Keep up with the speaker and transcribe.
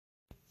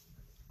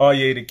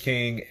Aye the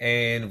King,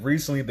 and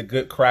recently the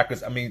good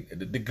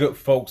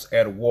folks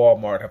at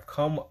Walmart have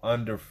come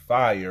under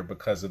fire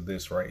because of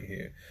this right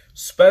here.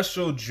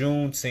 Special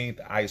Juneteenth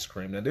ice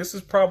cream. Now, this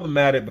is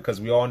problematic because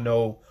we all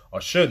know,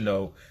 or should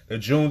know, that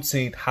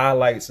Juneteenth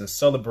highlights and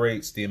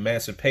celebrates the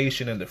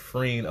emancipation and the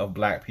freeing of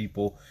black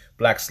people,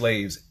 black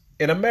slaves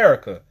in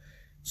America.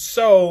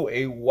 So,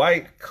 a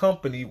white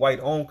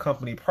owned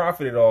company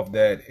profited off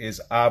that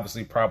is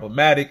obviously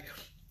problematic.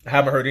 I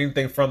haven't heard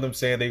anything from them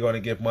saying they're going to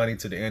give money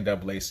to the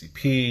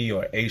NAACP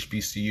or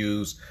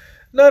HBCUs.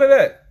 None of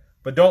that.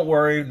 But don't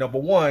worry, number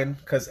one,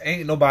 because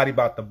ain't nobody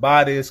about to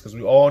buy this, because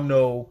we all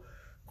know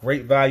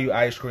great value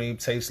ice cream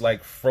tastes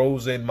like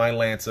frozen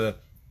Mylanta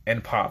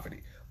and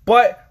poverty.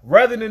 But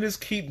rather than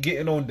just keep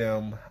getting on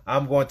them,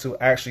 I'm going to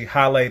actually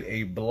highlight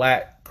a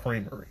black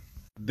creamery.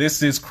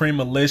 This is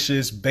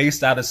Creamalicious,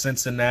 based out of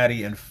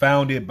Cincinnati and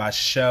founded by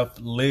Chef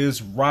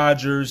Liz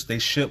Rogers. They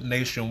ship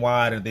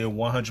nationwide and they're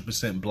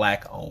 100%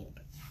 black owned.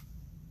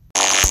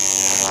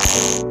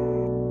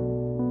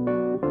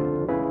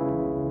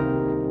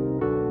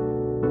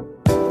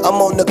 I'm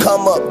on the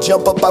come up,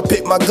 jump up, I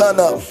pick my gun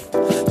up.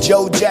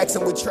 Joe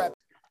Jackson with trap.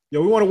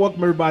 Yo, we want to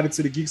welcome everybody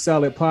to the Geek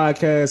Salad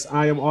Podcast.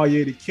 I am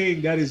Aye the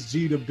King. That is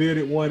G, the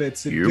bearded one. And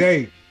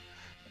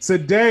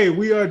today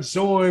we are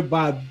joined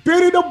by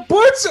Benny the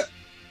Butcher.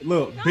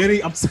 Look,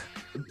 Benny,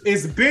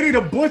 it's Benny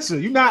the Butcher.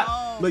 You're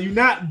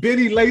not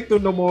Benny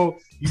Latham no more.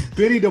 You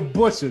Benny the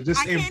Butcher.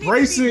 Just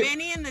embrace it.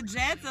 Benny and the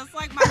Jets. That's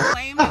like my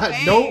claim to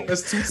fame. Nope,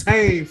 that's too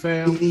tame,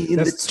 fam.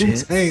 That's too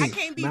tame. I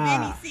can't be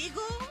Benny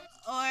Siegel.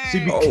 She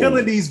be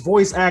killing these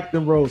voice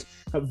acting roles.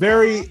 A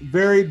very,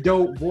 very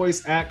dope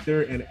voice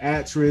actor and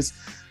actress,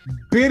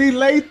 Benny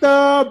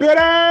Latham. Benny!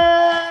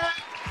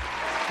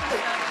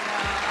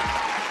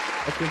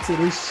 Welcome to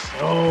the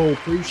show.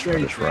 Appreciate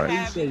you for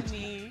having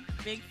me.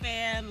 Big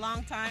fan,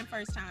 long time,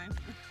 first time.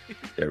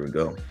 There we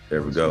go.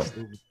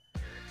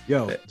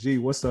 Yo, G,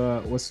 what's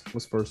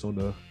first on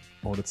the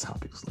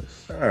topics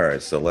list? All right.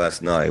 So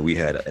last night we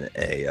had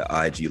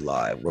a IG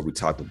live where we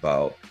talked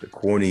about the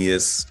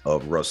corniest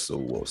of Russell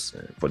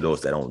Wilson. For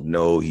those that don't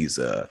know, he's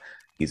a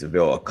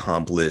very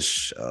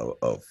accomplished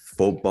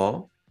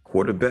football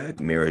quarterback,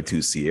 married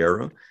to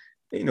Sierra.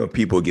 You know,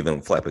 people give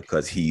him flack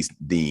because he's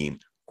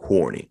deemed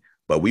corny.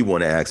 But we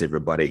want to ask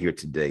everybody here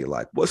today,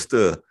 like, what's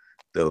the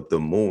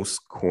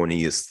most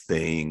corniest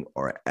thing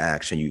or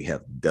action you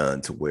have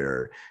done to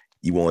where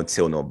you won't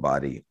tell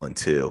nobody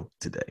until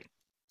today?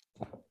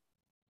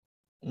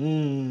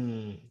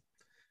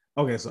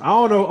 Okay, so I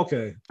don't know.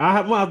 Okay,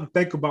 I'm gonna have to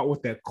think about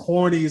what that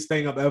corniest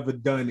thing I've ever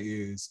done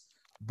is.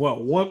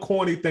 But one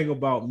corny thing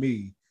about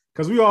me,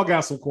 because we all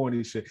got some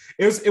corny shit.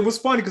 It was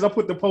funny because I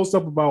put the post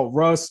up about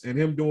Russ and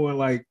him doing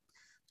like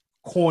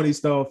corny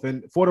stuff.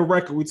 And for the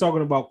record, we're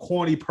talking about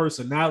corny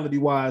personality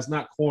wise,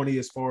 not corny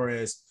as far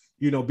as,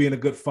 you know, being a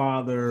good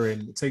father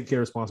and taking care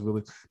of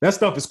responsibility. That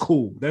stuff is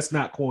cool. That's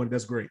not corny.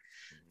 That's great.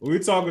 We're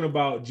talking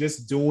about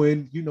just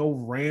doing, you know,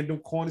 random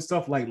corny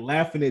stuff like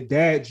laughing at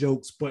dad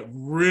jokes, but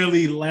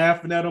really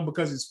laughing at them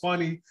because it's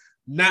funny,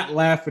 not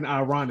laughing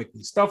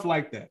ironically, stuff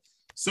like that.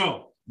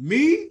 So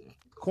me,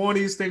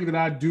 corniest thing that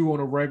I do on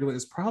a regular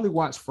is probably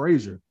watch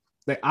Frasier.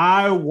 Like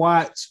I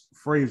watch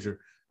Frasier.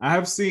 I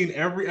have seen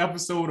every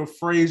episode of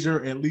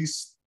Frasier at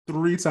least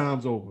 3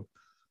 times over.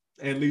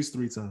 At least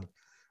 3 times.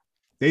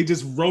 They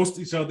just roast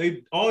each other.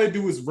 All they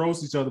do is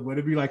roast each other, but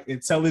it'd be like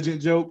intelligent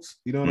jokes.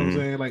 You know what I'm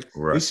saying? Like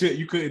this shit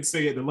you couldn't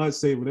say at the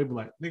lunch table. They'd be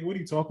like, nigga, what are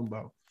you talking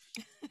about?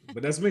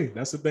 But that's me.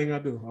 That's the thing I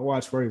do. I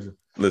watch Frasier.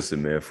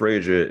 Listen, man,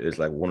 Frasier is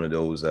like one of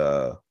those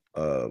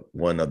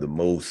one of the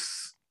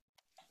most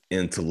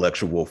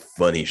intellectual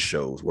funny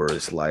shows where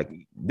it's like,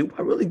 do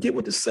I really get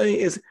what they're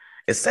saying?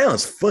 It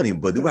sounds funny,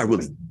 but do I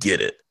really get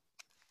it?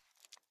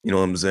 You know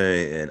what I'm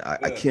saying? And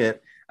I can't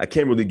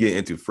really get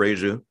into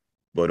Frasier.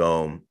 But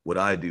what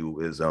I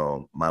do is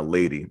my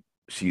lady,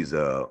 she's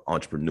a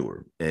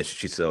entrepreneur and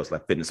she sells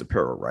like fitness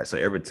apparel, right? So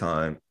every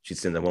time she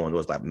sends them one of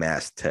those like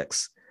mass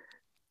texts,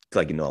 it's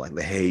like, you know, like,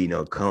 hey, you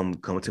know, come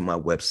to my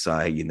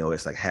website, you know,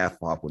 it's like half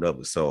off,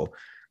 whatever. So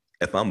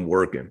if I'm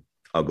working,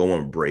 I'll go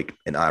on break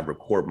and I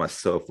record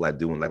myself like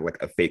doing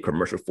like a fake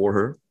commercial for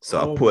her.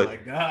 So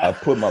I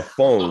put my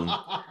phone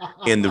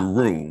in the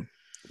room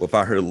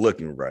without her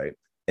looking, right?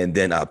 And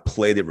then I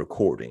play the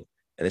recording.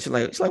 And she's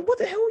like, what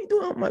the hell are you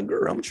doing? I'm like,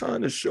 girl, I'm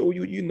trying to show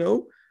you, you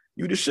know,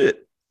 you the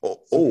shit.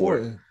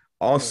 Or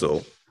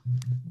also,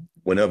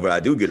 whenever I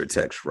do get a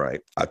text,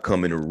 right, I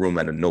come in the room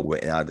out of nowhere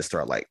and I just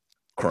start like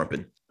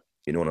crumping.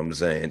 You know what I'm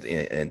saying?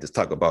 And just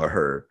talk about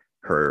her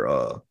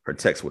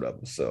text, whatever.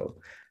 So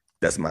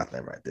that's my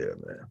thing right there,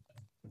 man.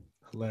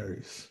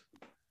 Hilarious.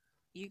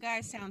 You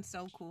guys sound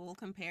so cool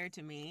compared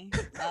to me.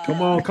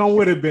 Come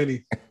with it,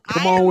 Benny.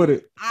 Come on with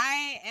it.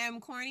 I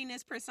am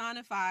corniness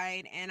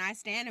personified, and I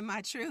stand in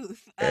my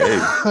truth. Hey,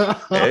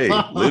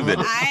 live in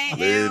it. I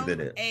am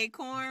a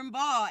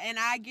cornball, and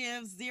I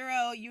give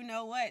zero, you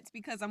know what,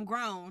 because I'm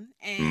grown,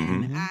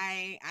 and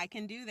I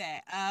can do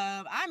that.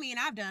 I mean,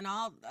 I've done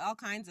all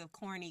kinds of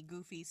corny,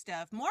 goofy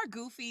stuff. More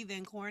goofy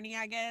than corny,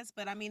 I guess,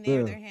 but I mean,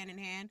 they're hand in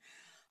hand.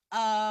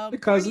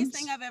 Funniest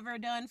thing I've ever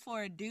done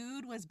for a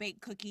dude was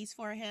bake cookies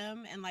for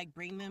him and like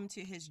bring them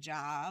to his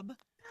job.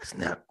 That's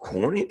not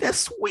corny. That's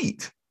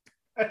sweet.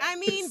 I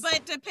mean,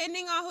 but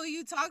depending on who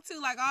you talk to,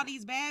 like all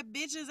these bad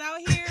bitches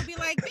out here, be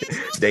like,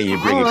 bitch, they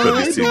ain't bringing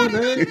cookies to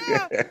you.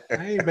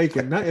 I ain't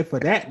making nothing for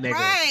that nigga.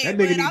 Right, that nigga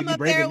but need I'm to be up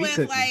bringing there me with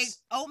cookies. like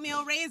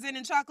oatmeal raisin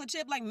and chocolate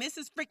chip, like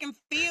Mrs. Freaking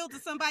Fields, or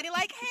somebody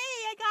like, hey,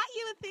 I got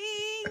you a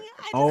thing.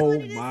 I just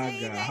wanted to my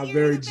say God, that how you're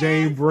very the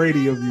Jane best,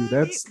 Brady and of I you. love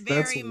That's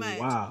very much.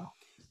 Wow.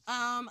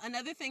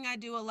 Another thing I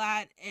do a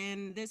lot,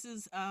 and this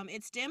is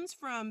it stems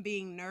from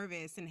being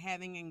nervous and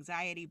having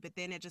anxiety, but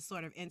then it just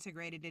sort of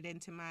integrated it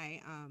into my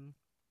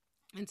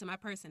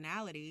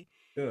personality.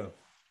 Yeah.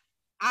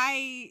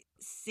 I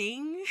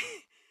sing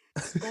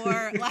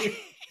or like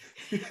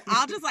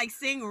I'll just like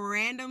sing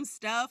random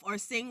stuff or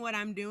sing what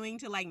I'm doing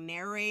to like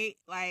narrate.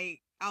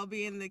 Like I'll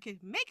be in the kitchen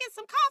making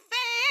some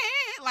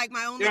coffee, like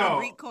my own little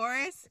Greek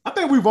chorus. I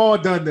think we've all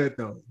done that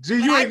though.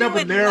 Gee, you ain't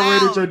never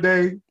narrated your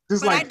day.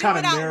 Just but like kind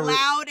of narrate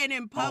loud and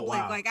in public.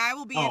 Oh, wow. Like I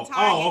will be in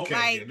Target. Okay.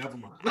 Like Yeah, never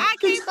mind. I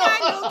can't find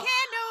no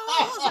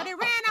candles, so they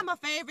ran out my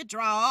favorite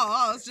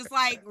drawers. Just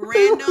like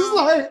random.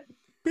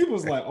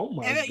 People's like, oh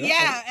my God.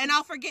 Yeah, and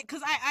I'll forget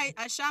because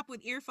I shop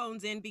with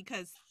earphones in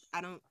because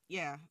I don't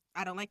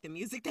like the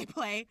music they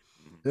play.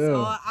 Yeah.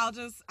 So I'll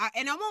just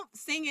and I won't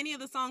sing any of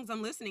the songs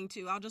I'm listening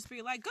to. I'll just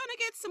be like, gonna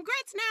get some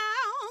grits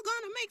now,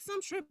 gonna make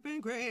some shrimp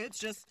and grits,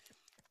 just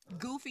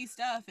goofy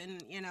stuff,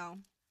 and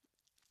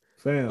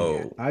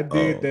Fam, I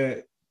did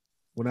that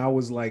when I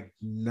was like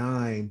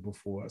 9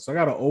 before. So I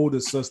got an older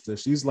sister.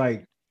 She's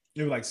like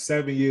maybe like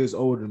 7 years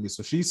older than me.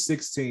 So she's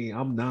 16.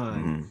 I'm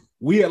 9. Mm-hmm.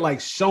 We had like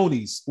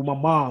Shoney's with my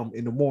mom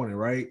in the morning,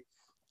 right?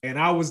 And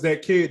I was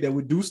that kid that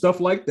would do stuff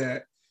like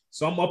that.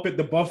 So I'm up at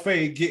the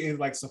buffet getting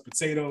like some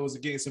potatoes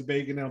and getting some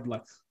bacon. And I'm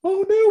like,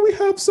 oh, now we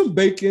have some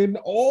bacon.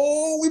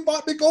 Oh, we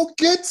about to go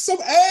get some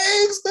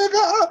eggs,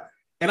 nigga.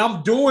 And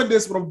I'm doing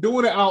this, but I'm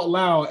doing it out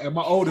loud. And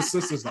my older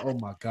sister's like, oh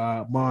my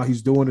God, Ma,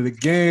 he's doing it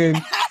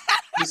again.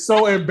 It's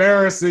so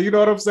embarrassing. You know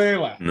what I'm saying?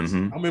 Like,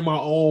 I'm in my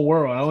own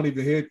world. I don't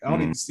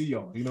even see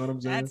y'all. You know what I'm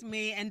saying? That's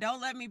me. And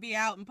don't let me be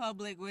out in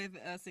public with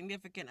a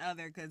significant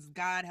other, because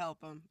God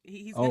help him.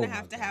 He's going to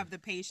have to have the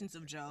patience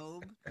of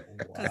Job.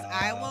 Because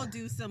I will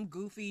do some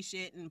goofy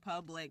shit in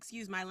public.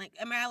 Excuse my link.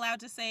 Am I allowed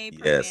to say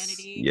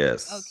profanity?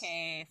 Yes.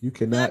 Okay. You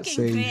cannot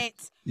say,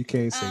 you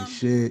can't say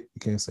shit. You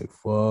can't say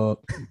fuck.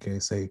 You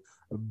can't say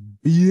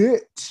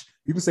bitch.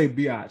 You can say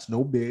biatch,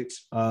 no bitch.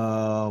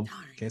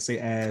 Can't say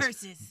ass.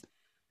 Curses.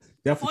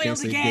 Definitely can't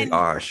say again.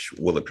 Gosh,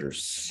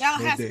 Willikers. Thou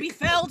hast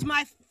befelled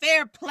my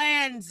fair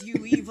plans, you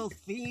evil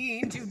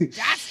fiend, you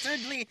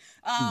dastardly.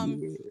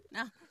 No,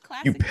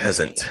 classic. You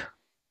peasant.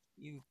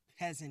 You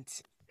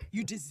peasant.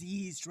 You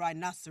diseased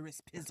rhinoceros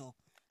pizzle.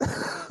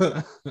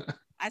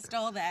 I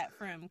stole that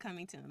from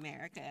Coming to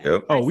America.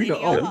 Yep. We know.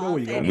 We know where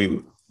you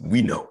go.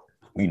 We know.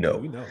 We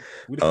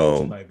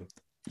know.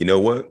 You know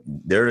what?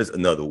 There is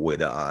another way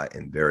that I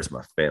embarrass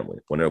my family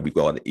whenever we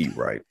go out to eat,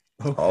 right?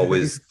 Okay.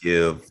 Always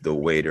give the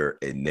waiter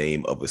a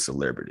name of a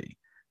celebrity.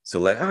 So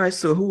like, all right,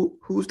 so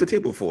who's the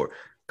table for?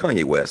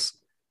 Kanye West.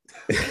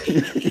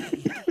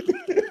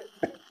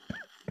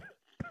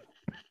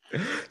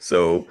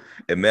 So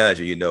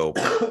imagine,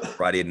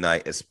 Friday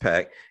night is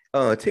packed.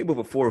 Table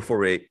for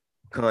 448,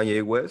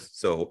 Kanye West.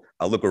 So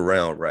I look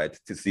around, right,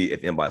 to see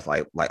if anybody's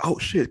like, oh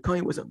shit,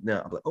 Kanye West up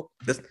now. I'm like, oh,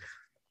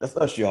 that's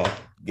us, y'all.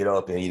 Get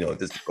up and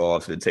just go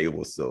off to the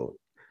table. So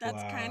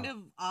that's kind of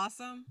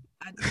awesome.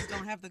 I just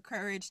don't have the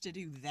courage to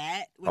do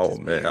that. Oh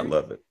man, weird. I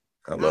love it.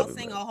 I'll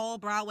sing a whole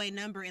Broadway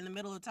number in the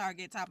middle of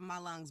Target, top of my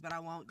lungs, but I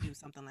won't do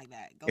something like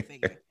that. Go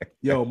figure.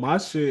 Yo, my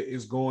shit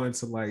is going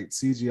to like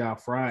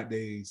CGI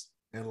Fridays,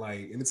 and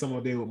like anytime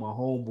I'm there with my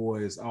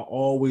homeboys, I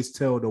always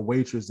tell the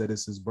waitress that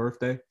it's his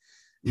birthday.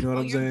 You know what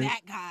I'm saying?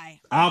 That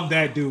guy. I'm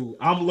that dude.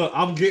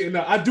 I'm getting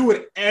up. I do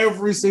it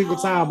every single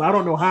time. I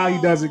don't know how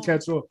he doesn't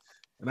catch up.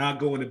 And I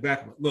go in the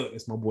back. Look,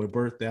 it's my boy's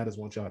birthday. I just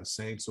want y'all to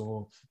sing to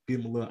him.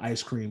 Give him a little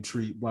ice cream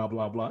treat. Blah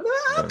blah blah.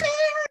 Okay.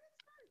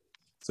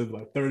 So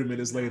like 30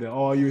 minutes later,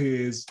 all you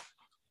hear is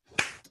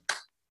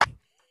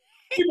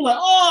people like,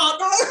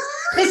 oh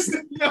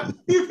no,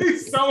 you be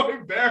so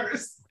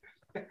embarrassed.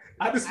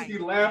 I just be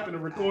laughing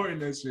and recording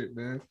that shit,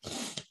 man.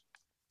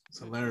 It's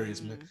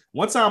hilarious, man.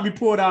 One time he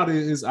pulled out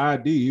his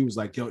ID. He was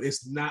like, yo,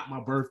 it's not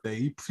my birthday.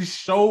 He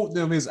showed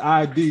them his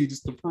ID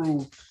just to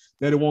prove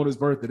that it wasn't his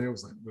birthday. They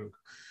was like, look,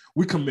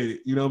 we committed.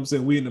 You know what I'm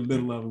saying? We in the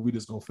middle of it. We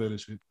just gonna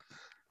finish it.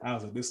 I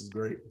was like, this is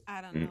great.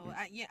 I don't know.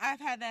 I've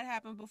had that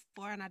happen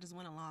before, and I just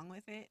went along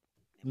with it.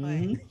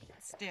 But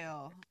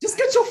still, just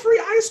get your free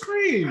ice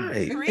cream.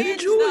 Right. Cringe,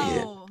 enjoy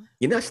it.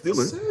 You're not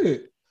stealing.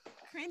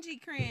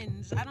 Cringy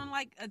cringe. I don't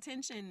like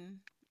attention.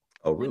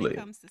 Oh, really? When it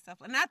comes to stuff,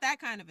 not that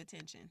kind of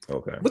attention.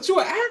 Okay. But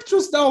you're an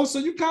actress though, so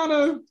you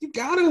gotta.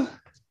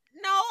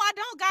 No, I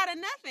don't gotta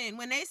nothing.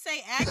 When they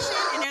say action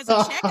and there's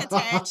a check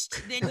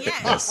attached, then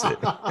yes.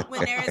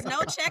 When there is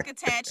no check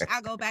attached,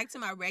 I go back to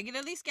my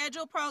regularly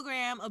scheduled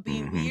program of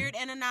being weird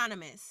and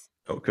anonymous.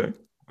 Okay.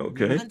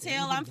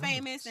 Until I'm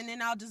famous, and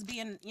then I'll just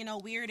be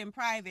weird in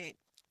private.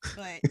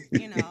 but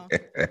you know.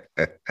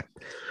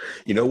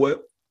 You know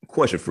what?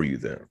 Question for you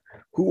then.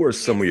 Who are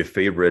some of your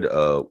favorite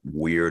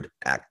weird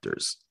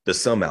actors? There's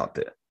some out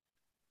there.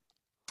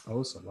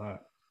 Oh, it's a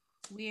lot.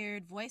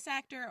 Weird voice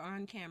actor or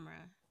on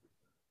camera?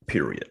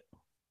 Period.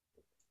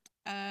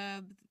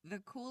 The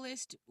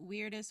coolest,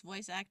 weirdest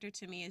voice actor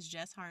to me is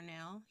Jess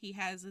Harnell. He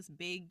has this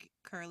big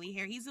curly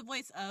hair. He's the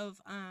voice of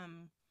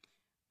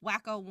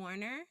Wacko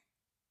Warner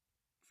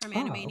from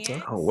Animaniacs.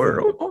 Okay. Oh,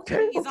 word.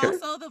 Okay. He's Okay.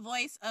 also the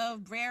voice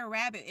of Brer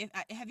Rabbit.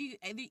 Have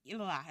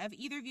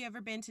either of you ever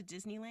been to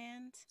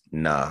Disneyland?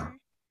 Nah.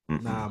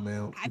 Nah,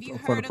 man. Have you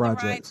For heard the of the ride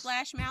projects.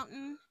 Splash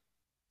Mountain?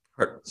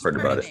 Heard Heard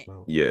about of it. it.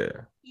 Yeah.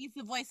 He's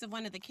the voice of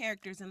one of the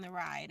characters in the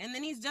ride. And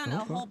then he's done Okay.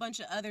 a whole bunch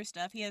of other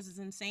stuff. He has this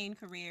insane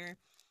career.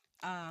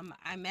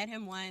 I met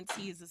him once.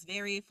 He's this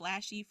very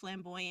flashy,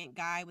 flamboyant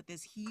guy with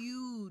this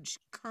huge,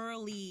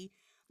 curly,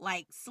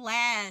 like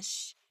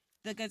Slash,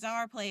 the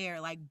guitar player,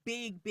 like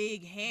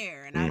big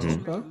hair. And I just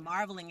remember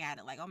marveling at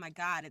it. Like, oh my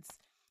God, it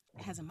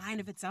has a mind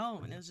of its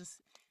own. It was just.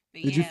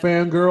 Did you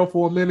fangirl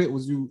for a minute?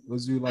 Was you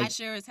like? I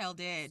sure as hell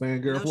did.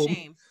 Fangirl No for me?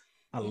 shame.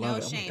 I love No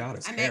it. shame. Oh my God,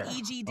 his I hair. met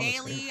E.G. I love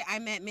his Daily. hair. I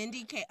met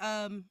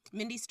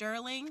Mindy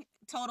Sterling.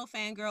 Total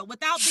fangirl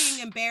without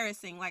being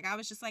embarrassing. Like, I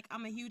was just like,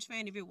 I'm a huge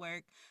fan of your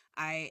work.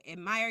 I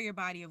admire your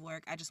body of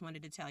work. I just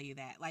wanted to tell you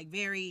that. Like,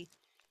 very,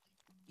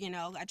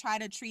 I try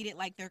to treat it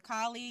like they're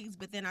colleagues,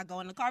 but then I go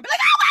in the car and be like,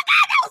 oh my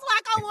God, that was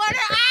Wacko Water.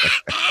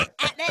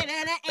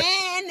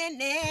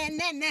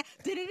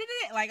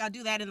 Like, I'll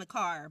do that in the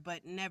car,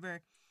 but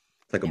never.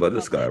 Like Above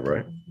the Sky,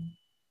 right?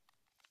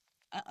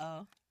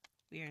 Uh-oh.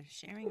 We are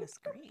sharing the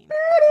screen.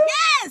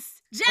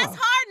 Yes! Jess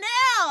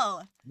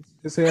Harnell!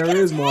 His hair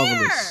is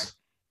marvelous.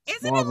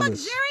 Isn't it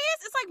luxurious?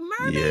 It's like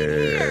mermaid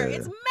hair.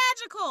 It's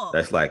magical.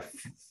 That's like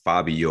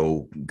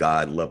Fabio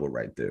God level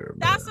right there.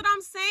 That's what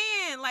I'm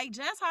saying. Like,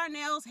 Jess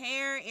Harnell's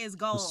hair is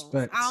gold.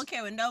 Respect. I don't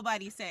care what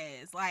nobody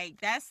says. Like,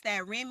 that's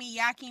that Remy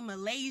Yaki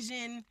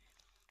Malaysian,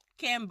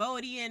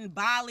 Cambodian,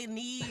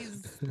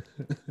 Balinese.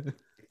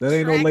 That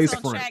ain't no lace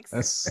on front.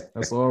 tracks.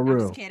 That's all I'm real.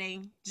 just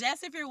kidding.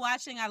 Jess, if you're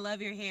watching, I love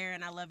your hair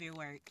and I love your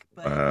work.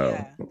 But Wow.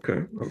 yeah.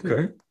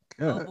 Okay.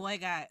 Oh boy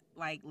got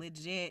like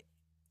legit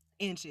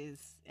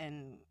inches,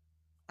 and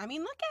I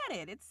mean, look at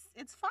it.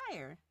 It's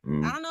fire.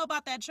 I don't know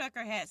about that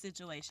trucker hat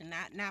situation.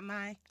 Not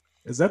my.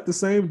 Is that the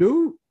same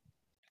dude?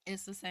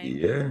 It's the same.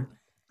 Yeah.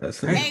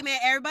 That's it. Hey man,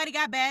 everybody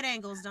got bad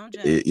angles. Don't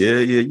judge. Yeah.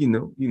 You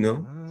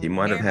know. He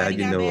might have had,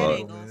 Everybody got bad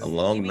angles. a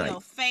long Give me night.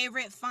 your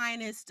favorite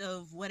finest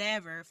of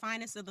whatever,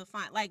 finest of the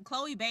fine. Like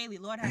Chloe Bailey,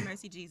 Lord have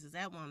mercy, Jesus.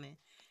 That woman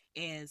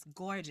is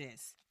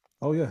gorgeous.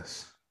 Oh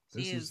yes.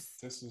 She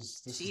This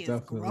is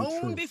definitely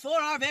grown true. before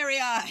our very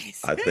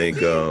eyes. I think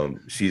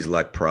she's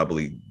like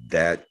probably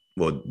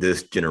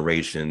this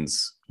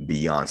generation's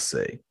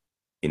Beyonce.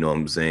 You know what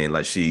I'm saying?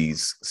 Like,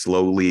 she's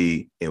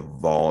slowly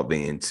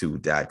evolving into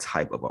that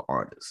type of an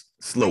artist.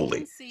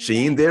 Slowly. She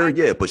ain't there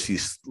yet, but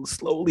she's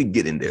slowly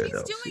getting there. She's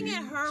though. doing it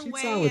her she's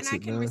way, talented, and I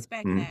can man.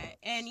 respect that.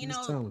 And She's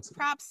talented.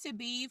 props to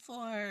B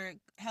for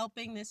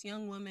helping this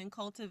young woman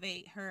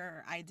cultivate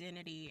her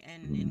identity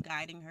and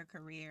guiding her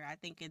career. I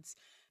think it's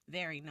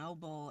very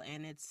noble,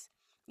 and it's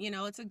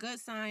it's a good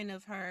sign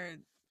of her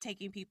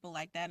taking people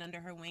like that under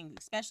her wing,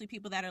 especially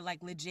people that are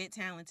like legit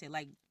talented.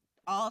 Like,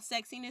 all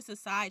sexiness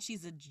aside,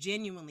 she's a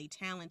genuinely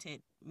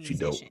talented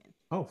musician.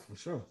 Oh, for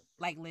sure.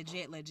 Like,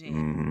 legit.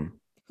 Mm-hmm.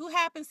 Who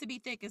happens to be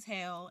thick as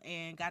hell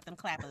and got them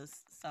clappers.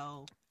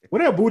 So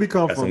where that booty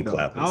come Got from? some Though?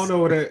 clappers. I don't know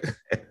where that.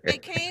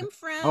 it came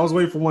from. I was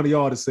waiting for one of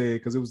y'all to say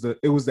it because it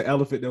was the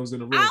elephant that was in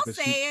the room. I'll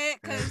say it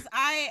because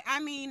I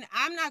mean,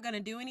 I'm not gonna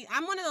do any.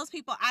 I'm one of those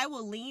people. I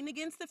will lean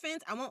against the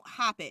fence. I won't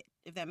hop it,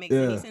 if that makes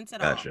any sense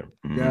at all. Gotcha.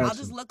 I'll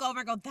just look over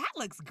and go, that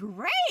looks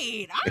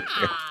great.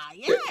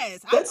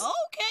 Yes. That's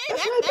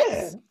Okay.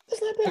 That's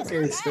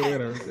That's not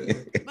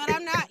bad. But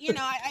I'm not,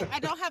 I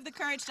don't have the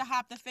courage to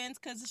hop the fence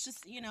because it's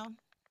just,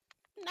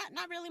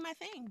 not really my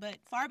thing. But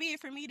far be it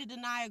for me to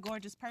deny a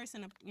gorgeous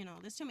person.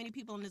 There's too many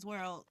people in this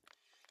world,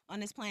 on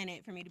this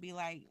planet, for me to be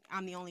like,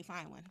 I'm the only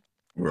fine one.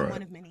 Right. I'm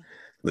one of many.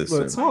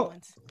 Listen, Talk-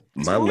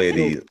 my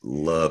lady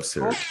loves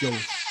her to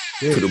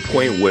to the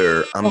point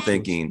where I'm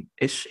thinking,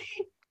 is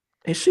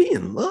she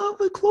in love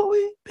with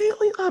Chloe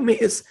Bailey? I mean,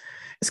 it's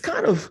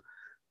kind of,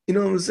 you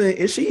know what I'm saying?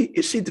 Is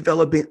she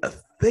developing a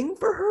thing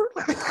for her?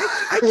 Like,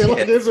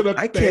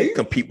 I can't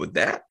compete with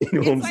that. You know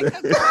It's what I'm like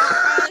saying? a girl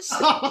crush.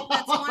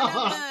 That's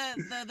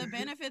one of the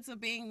benefits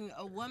of being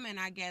a woman,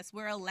 I guess.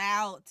 We're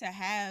allowed to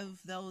have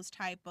those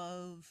type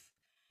of,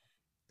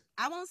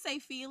 I won't say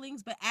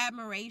feelings, but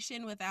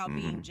admiration without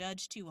being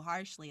judged too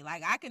harshly.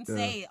 Like, I can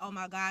say, oh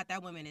my God,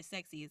 that woman is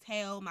sexy as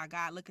hell. My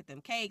God, look at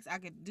them cakes. I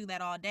could do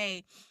that all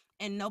day.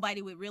 And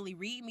nobody would really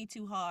read me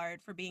too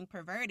hard for being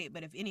perverted.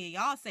 But if any of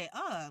y'all say,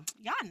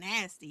 y'all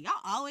nasty. Y'all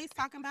always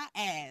talking about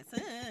ass.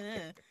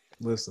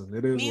 Listen,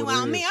 it is.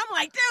 Meanwhile, me, I'm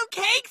like, dude,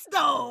 cakes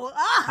though.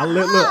 I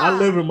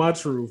live in my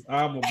truth.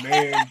 I'm a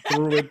man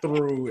through and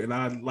through, and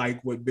I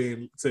like what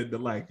Ben said to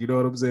like. You know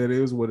what I'm saying? It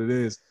is what it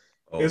is.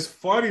 Oh. It's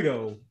funny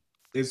though.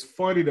 It's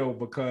funny though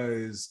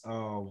because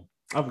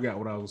I forgot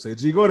what I was saying.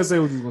 G, go ahead and say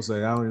what you was gonna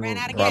say. I don't even Ran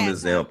know. out of Prime gas,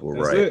 example,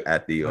 That's right? it.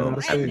 At the Ran out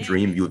of at the steam.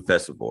 Dream Youth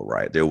Festival,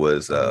 right? There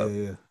was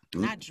Yeah.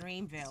 not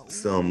Dreamville.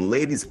 some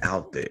ladies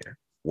out there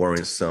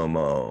wearing some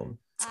My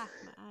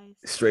eyes.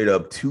 straight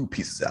up two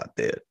pieces out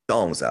there,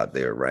 thongs out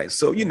there, right?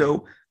 So,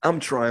 I'm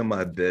trying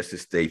my best to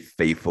stay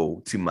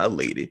faithful to my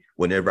lady.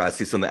 Whenever I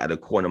see something out of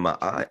the corner of my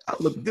eye, I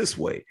look this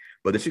way.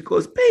 But then she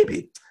goes,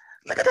 baby,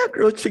 look at that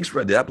girl's cheeks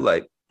right there. I'm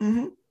like,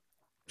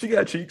 she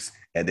got cheeks.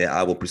 And then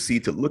I will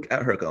proceed to look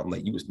at her. I'm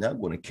like, you was not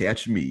going to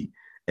catch me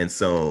in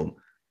some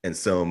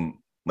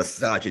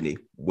misogyny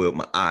with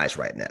my eyes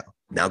right now.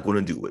 Not going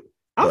to do it.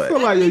 I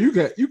feel like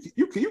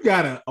you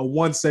got a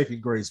 1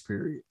 second grace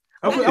period.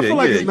 I feel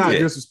like it's not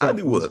disrespectful.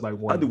 I do It's like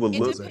one. It look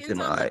depends in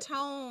on my eye. the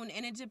tone,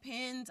 and it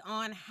depends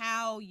on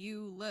how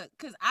you look.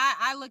 Because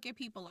I look at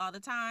people all the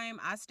time.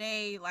 I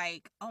stay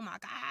like, oh my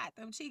God,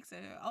 them cheeks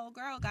are, old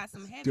girl got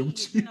some heavy,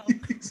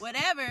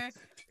 whatever.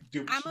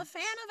 I'm a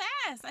fan of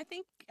ass. I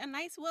think a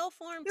nice,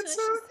 well-formed tush is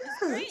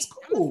great. It's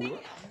cool. I'm a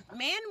fan.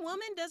 Man,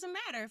 woman, doesn't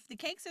matter. If the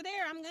cakes are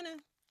there, I'm gonna,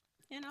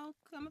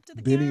 come up to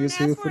the Benny counter and is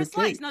here ask for for a the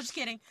slice. cake. No, just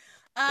kidding.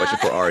 Question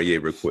for Aria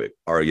real quick.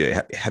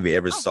 Aria, have you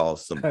ever saw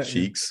some Hey.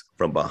 cheeks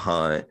from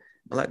behind?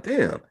 I'm like,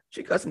 damn,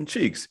 she got some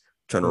cheeks.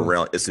 Turn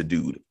around, it's a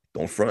dude.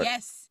 Don't front.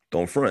 Yes.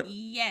 Don't front.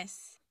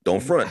 Yes.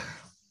 Don't front.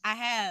 I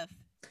have.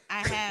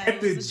 At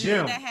It the was a dude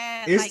gym. that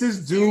had, It's like,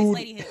 this serious dude.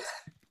 lady hips.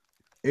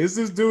 It's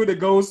this dude that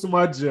goes to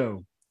my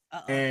gym,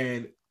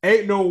 and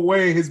ain't no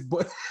way his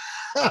butt,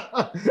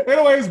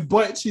 his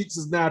butt cheeks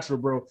is natural,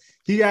 bro.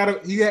 He had a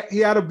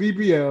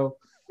BBL,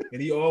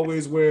 and he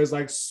always wears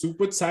like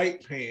super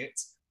tight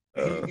pants.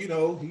 He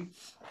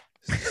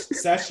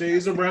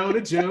sachets around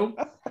the gym,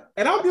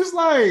 and I'm just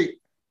like,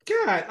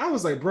 God, I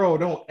was like,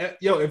 bro,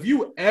 if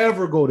you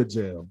ever go to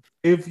gym,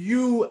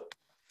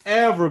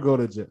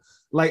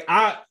 like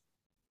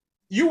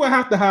you would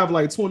have to have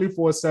like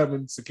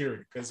 24/7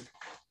 security because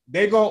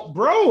they go,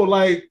 bro,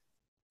 like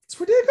it's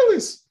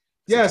ridiculous.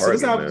 Yeah, so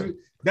this happens.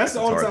 That's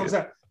the only time it's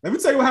happened. Let me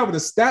tell you what happened to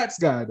Stats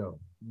Guy though.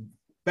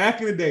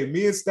 Back in the day,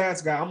 me and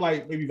Stats Guy, I'm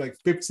like maybe like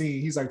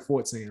 15, he's like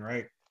 14,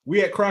 right?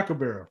 We at Cracker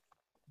Barrel.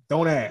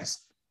 Don't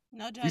ask.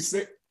 No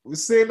judgment. We're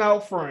sitting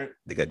out front.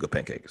 They got good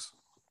pancakes.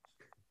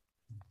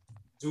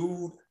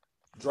 Dude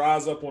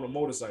drives up on a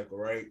motorcycle,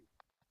 right?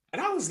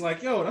 And I was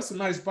like, yo, that's a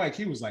nice bike.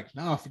 He was like,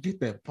 nah, forget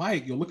that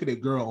bike. Yo, look at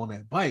that girl on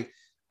that bike.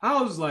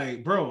 I was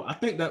like, bro, I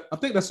think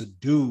that's a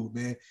dude,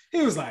 man.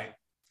 He was like,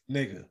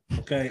 nigga,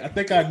 okay, I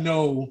think I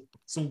know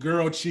some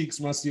girl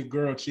cheeks when I see a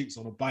girl cheeks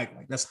on a bike.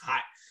 Like, that's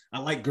hot. I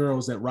like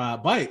girls that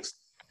ride bikes.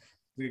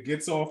 He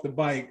gets off the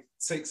bike,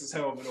 takes his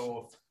helmet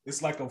off.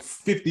 It's like a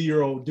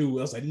 50-year-old dude.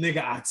 I was like,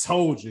 nigga, I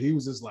told you. He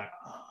was just like,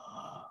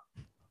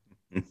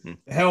 the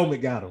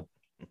helmet got him.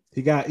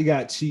 He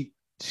got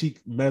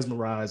cheek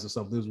mesmerized or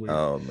something. This was weird.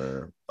 Oh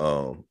man.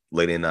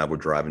 Lady and I were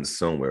driving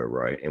somewhere,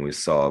 right? And we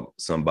saw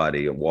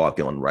somebody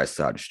walking on the right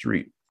side of the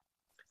street.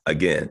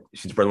 Again,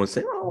 she's probably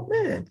saying, oh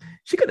man,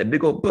 she got a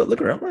big old butt. Look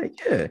at her. I'm like,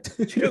 yeah,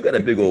 she do got a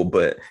big old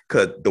butt.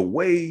 Cause the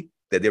way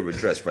that they were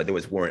dressed, right? They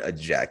was wearing a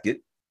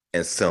jacket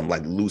and some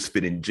like loose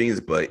fitting jeans,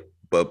 but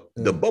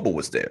the bubble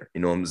was there,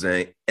 you know what I'm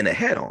saying? And a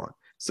hat on.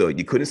 So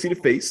you couldn't see the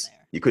face,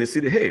 you couldn't see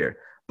the hair.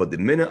 But the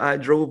minute I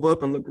drove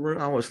up and looked around,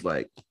 I was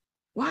like,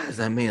 why is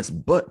that man's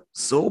butt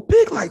so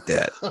big like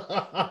that?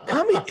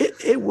 I mean,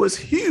 it was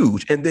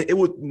huge. And then it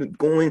was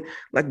going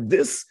like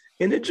this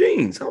in the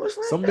jeans. I was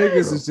like, some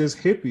niggas is just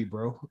hippie,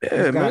 bro.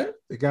 Yeah, man.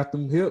 They got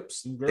them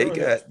hips. They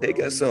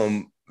got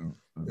some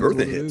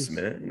birthing hips,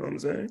 man. You know what I'm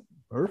saying?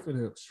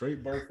 Birthing hips,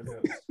 straight birthing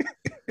hips.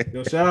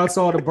 Yo, shout out to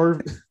all the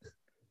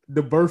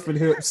birthing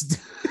hips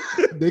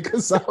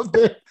niggas out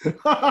there.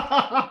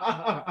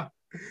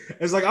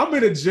 It's like I'm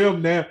in a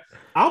gym now.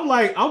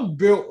 I'm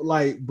built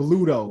like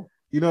Bluto.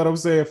 You know what I'm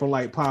saying? From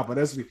like Papa.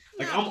 That's me.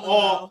 Like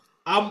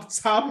I'm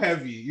top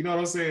heavy. You know what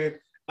I'm saying?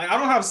 Like I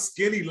don't have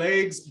skinny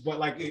legs, but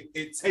like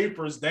it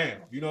tapers down.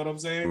 You know what I'm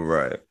saying?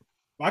 Right.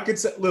 I could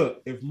say,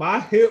 look, if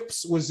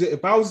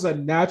I was a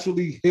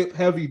naturally hip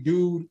heavy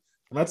dude,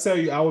 and I tell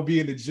you, I would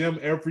be in the gym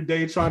every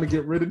day trying to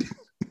get rid of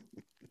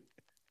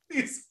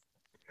these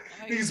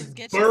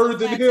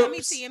birthing hips.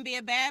 Tummy tea and be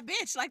a bad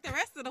bitch like the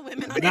rest of the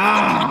women on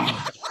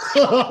Nah.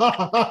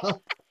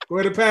 Go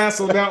ahead and pass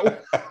on that one.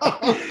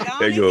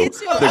 There you go.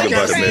 Think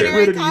about it,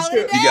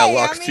 man. You got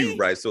locks too,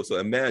 right? So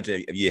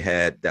imagine if you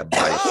had that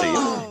body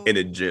shape in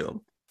the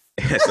gym.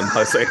 And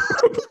somebody say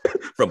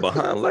from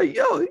behind, like,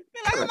 yo. Like,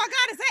 oh my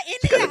God, is that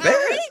India?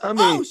 I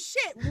mean, oh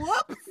shit,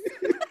 whoop.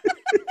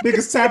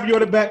 Niggas tap you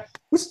on the back.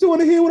 What's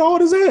doing in here with all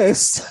this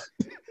ass?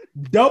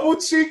 Double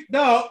cheeked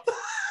up.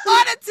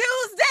 On a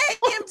Tuesday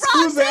in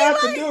Tuesday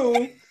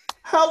afternoon.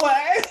 Hella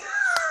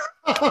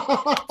Teddy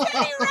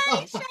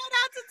Ray. Shout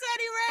out to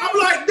Teddy Ray. I'm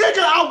like,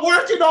 nigga, I'm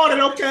working on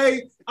it,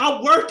 okay?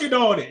 I'm working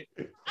on it.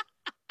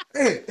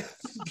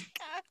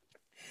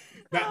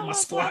 Got my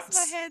squats.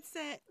 My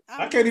headset.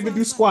 I can't even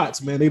do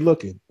squats, man. They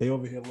looking. They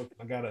over here looking.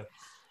 I gotta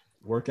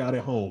work out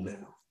at home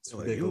now.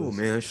 Like, yo,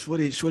 man,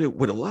 shorty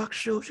with a lock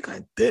show. She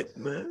got thick,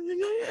 man.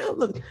 Yeah.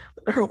 Look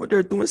at her over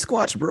there doing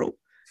squats, bro.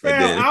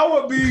 Fam, I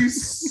would be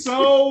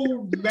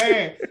so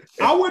mad.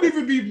 I wouldn't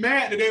even be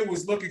mad that they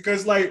was looking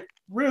because, like,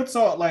 real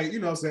talk, like, you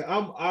know what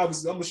I'm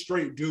saying? I'm a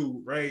straight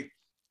dude, right?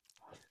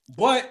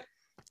 But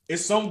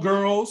it's some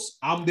girls,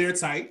 I'm their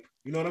type.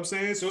 You know what I'm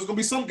saying? So it's gonna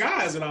be some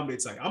guys that I'm their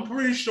type. I'm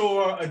pretty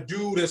sure a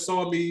dude that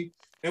saw me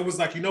and was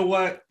like, you know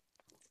what?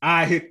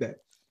 I hit that.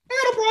 I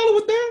got no problem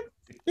with that.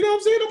 You know what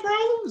I'm saying? No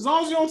problem. As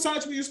long as you don't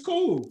touch me, it's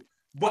cool.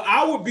 But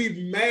I would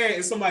be mad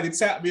if somebody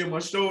tapped me on my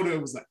shoulder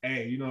and was like,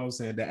 hey, you know what I'm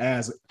saying? The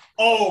ass.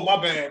 Oh, my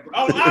bad. Bro.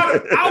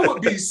 I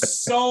would be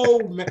so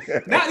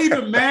mad. Not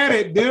even mad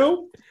at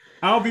them.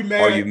 I'll be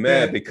mad. Are you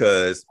mad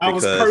because I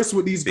was cursed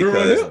with these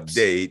girl hips?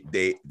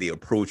 They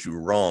approach you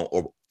wrong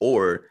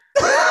or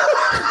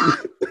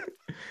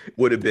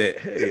would have been,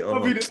 hey,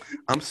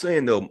 I'm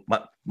saying though,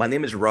 my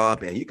name is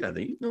Rob, and you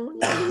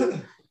you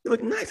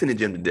look nice in the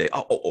gym today.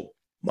 Oh,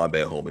 my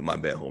bad,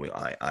 homie.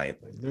 I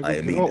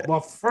ain't mean that. My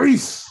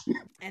face.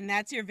 And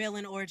that's your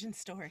villain origin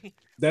story.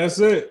 That's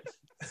it.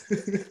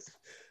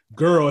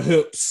 Girl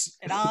hips.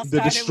 It all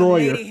started with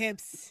lady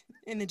hips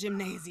in the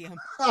gymnasium.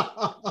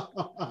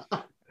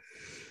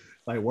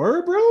 Like,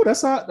 word, bro.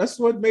 That's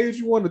what made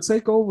you want to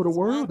take over the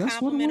world. That's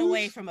compliment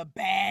away from a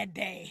bad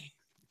day.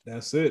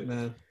 That's it,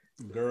 man.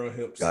 Girl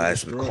hips.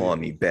 Guys would call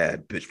me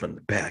bad bitch from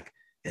the back,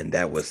 and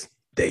that was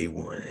day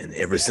one. And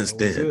ever since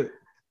then,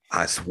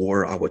 I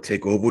swore I would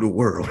take over the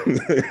world.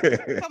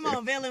 Come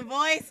on, villain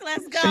voice.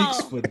 Let's go.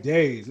 Cheeks for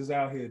days. It's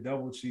out here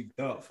double cheeked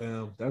up,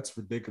 fam. That's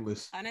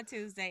ridiculous. On a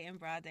Tuesday in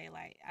broad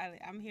daylight.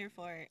 I'm here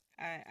for it.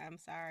 I'm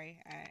sorry.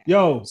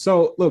 Yo,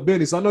 so look,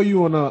 Benny. So I know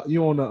you on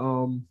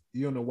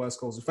the West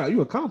Coast. In fact,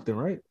 you in Compton,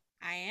 right?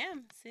 I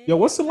am. See? Yo,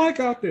 what's it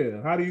like out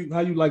there? How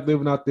you like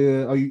living out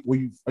there? Are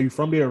you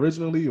from there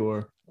originally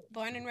or?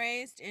 Born and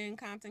raised in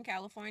Compton,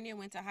 California.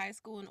 Went to high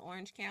school in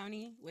Orange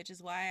County, which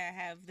is why I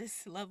have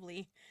this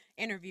lovely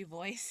interview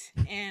voice.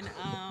 And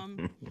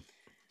I'm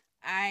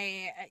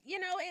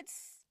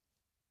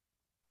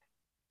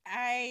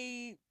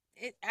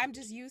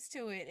just used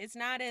to it. It's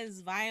not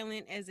as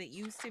violent as it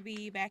used to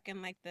be back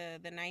in like the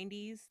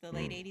 90s, the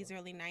late 80s,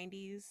 early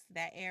 90s,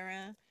 that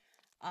era.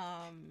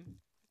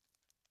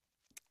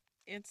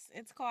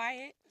 It's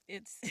quiet.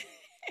 It's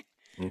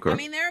okay. I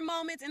mean, there are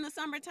moments in the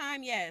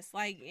summertime, yes,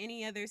 like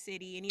any other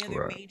city, any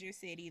other major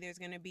city, there's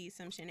going to be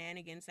some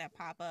shenanigans that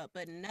pop up,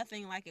 but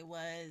nothing like it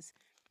was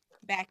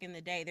back in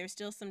the day. There's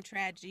still some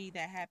tragedy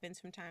that happens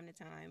from time to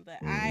time, but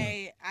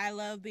I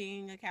love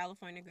being a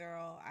California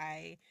girl.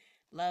 I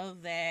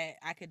love that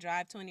I could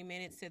drive 20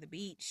 minutes to the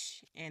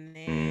beach and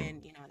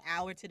then, an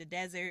hour to the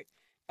desert.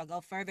 If I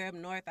go further up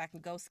north, I can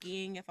go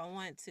skiing if I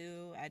want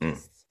to.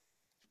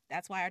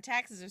 That's why our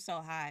taxes are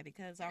so high,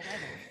 because our weather.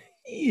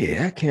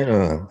 Yeah,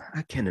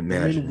 I can't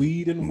imagine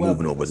weed and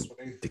moving over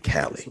to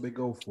Cali. That's what they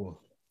go for.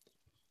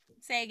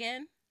 Say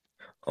again.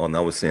 Oh, and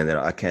I was saying that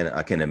I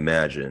can't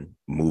imagine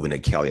moving to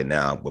Cali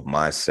now with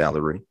my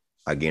salary.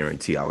 I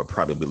guarantee I would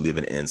probably be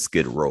living in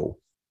Skid Row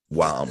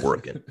while I'm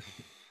working.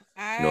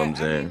 You know what I'm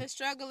saying? I mean, the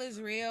struggle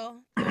is real.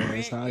 The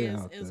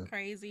rent is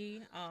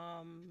crazy.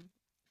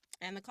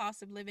 And the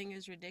cost of living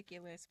is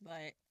ridiculous,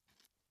 but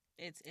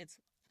it's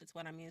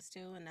what I'm used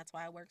to, and that's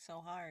why I work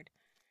so hard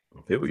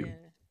to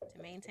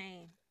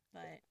maintain.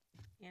 But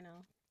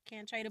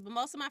can't trade it. But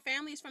most of my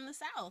family is from the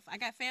South. I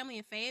got family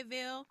in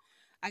Fayetteville.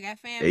 I got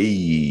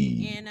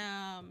family in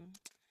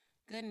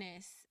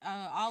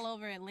all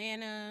over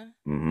Atlanta.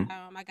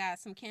 I got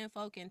some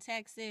kinfolk in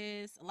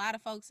Texas, a lot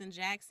of folks in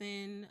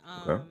Jackson,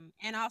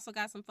 and I also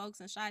got some folks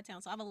in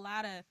Chi-Town. So I have a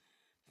lot of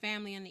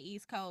family on the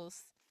East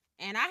Coast.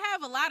 And I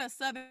have a lot of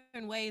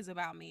Southern ways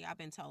about me, I've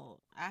been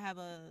told. I have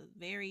a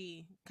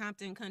very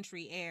Compton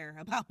country air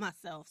about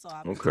myself. So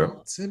I've been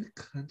told.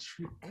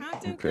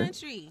 Compton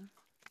country.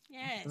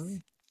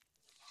 Yes.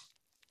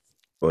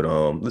 But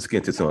let's get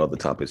into some other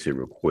topics here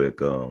real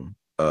quick.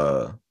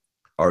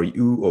 Are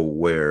you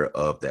aware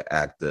of the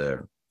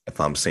actor,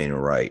 if I'm saying it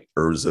right,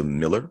 Ezra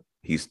Miller?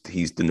 He's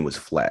the newest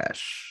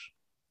Flash.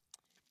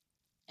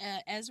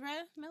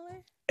 Ezra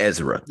Miller?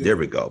 Ezra. There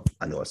we go.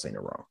 I know I'm saying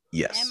it wrong.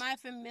 Yes. Am I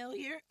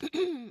familiar?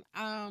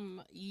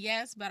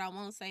 Yes, but I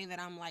won't say that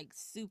I'm like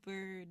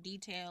super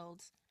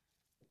detailed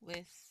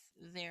with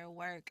their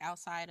work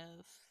outside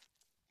of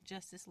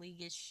Justice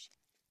League-ish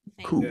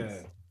things. Cool.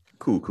 Yeah.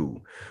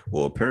 Cool.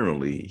 Well,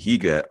 apparently he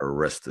got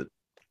arrested.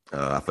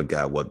 I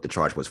forgot what the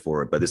charge was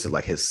for it, but this is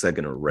like his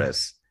second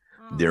arrest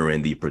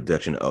during the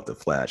production of the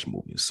Flash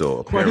movie. So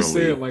apparently, why he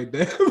said it like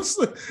that? It was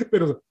like,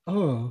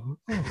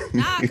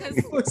 Nah, because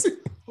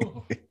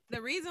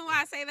the reason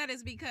why I say that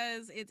is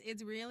because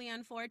it's really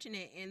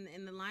unfortunate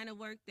in the line of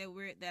work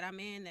that I'm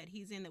in, that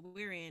he's in, that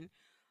we're in.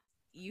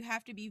 You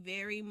have to be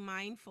very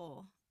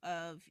mindful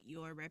of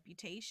your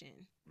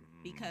reputation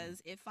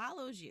because it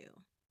follows you.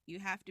 You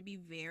have to be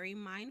very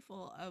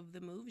mindful of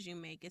the moves you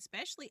make,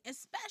 especially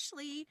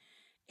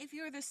if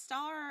you're the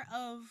star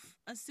of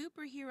a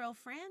superhero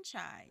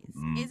franchise.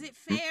 Is it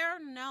fair?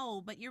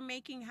 No, but you're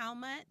making how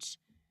much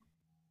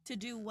to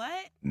do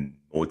what?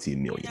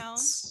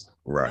 Multi-millions.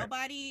 Right.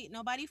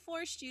 Nobody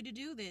forced you to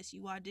do this.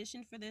 You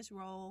auditioned for this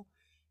role.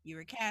 You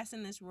were cast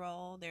in this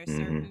role. There's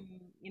certain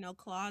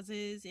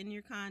clauses in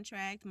your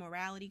contract,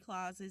 morality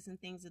clauses and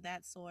things of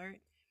that sort.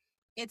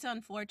 It's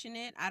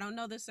unfortunate. I don't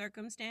know the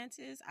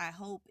circumstances. I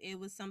hope it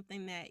was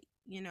something that,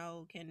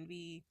 can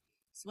be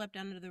swept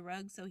under the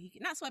rug, so he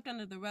not swept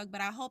under the rug,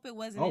 but I hope it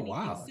wasn't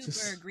anything super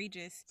just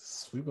egregious.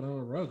 Sweep it under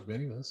the rug,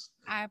 Benny.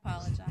 I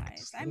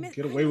apologize.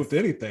 Get away with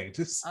anything.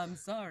 I'm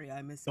sorry.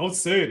 I missed. Don't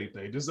say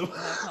anything. Just my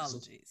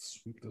apologies.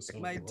 Sweep this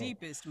my under the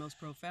deepest, most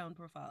profound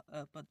profile.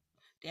 But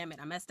damn it,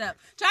 I messed up.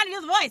 Trying to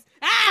use the voice.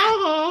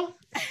 Ah!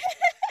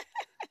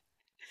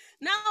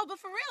 No, but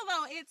for real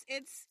though,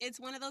 it's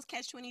one of those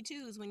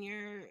catch-22s. When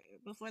you're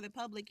before the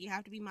public, you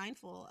have to be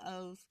mindful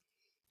of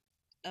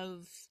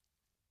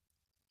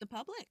the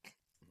public.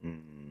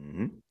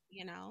 Mm-hmm.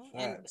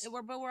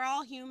 But we're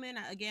all human.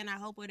 Again, I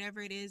hope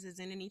whatever it is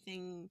isn't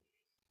anything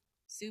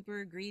super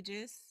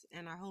egregious,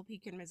 and I hope he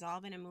can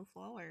resolve it and move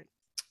forward.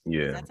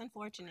 Yeah, that's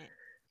unfortunate.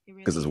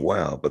 Because it's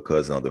wild.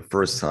 Because the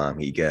first time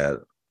he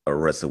got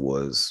arrested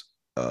was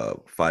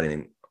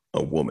fighting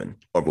a woman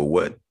over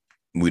what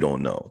we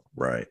don't know,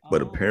 right?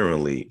 But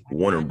apparently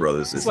Warner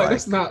Brothers is like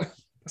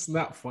that's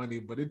not funny,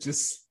 but it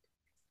just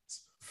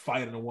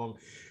fighting a woman.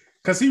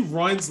 Because he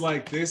runs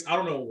like this. I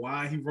don't know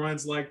why he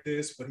runs like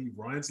this, but he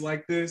runs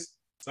like this.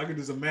 So I can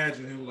just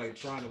imagine him like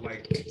trying to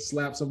like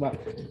slap somebody.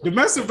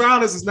 Domestic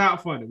violence is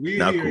not funny. We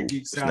not here cool. at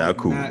Geek It's not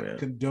cool, man.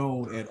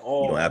 Condone at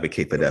all. You don't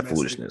advocate for that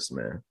foolishness,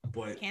 man.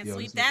 But can't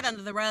sweep that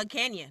under the rug,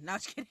 can you? No,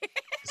 just kidding.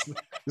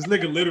 This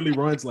nigga literally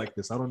runs like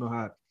this. I don't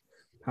know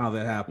how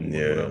that happened.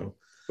 Yeah.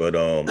 But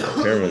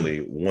apparently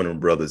Warner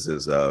Brothers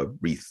is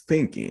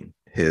rethinking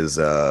his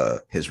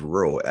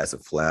role as a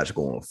Flash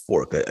going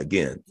forward.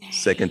 Again,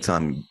 second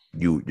time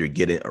you're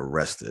getting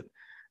arrested,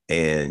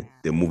 and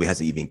the movie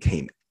hasn't even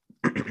came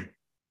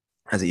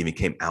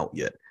out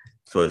yet.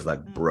 So it's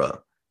like, bruh,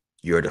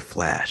 you're the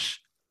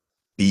Flash.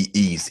 Be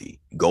easy.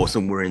 Go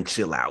somewhere and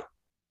chill out.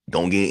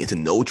 Don't get into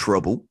no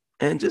trouble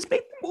and just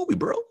make the movie,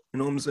 bro. You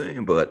know what I'm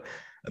saying? But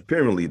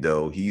apparently,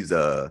 though, he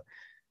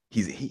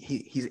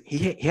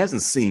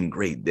hasn't seen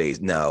great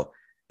days. Now,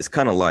 it's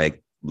kind of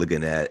like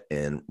looking at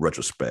in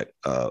retrospect,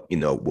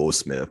 Will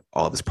Smith,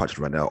 all of his projects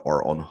right now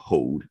are on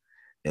hold.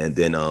 And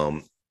then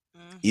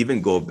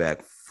even go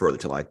back further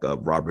to like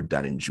Robert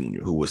Downey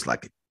Jr., who was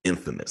like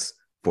infamous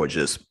for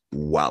just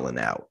wilding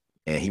out.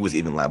 And he was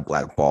even like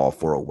blackballed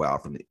for a while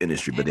from the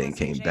industry, but then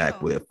came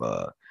back with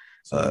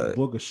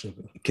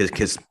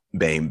Kiss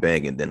Bang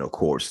Bang, and then of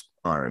course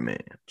Iron Man.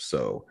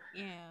 So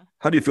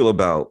how do you feel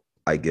about,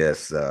 I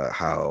guess,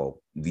 how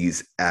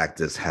these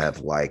actors have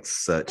like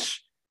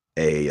such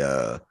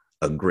a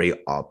great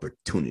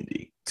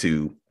opportunity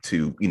to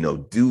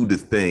do the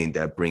thing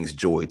that brings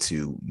joy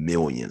to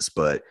millions,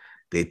 but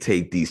they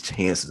take these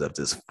chances of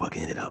just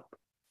fucking it up?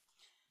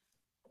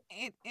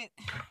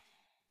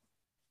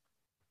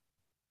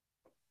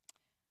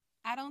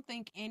 I don't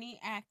think any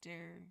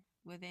actor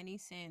with any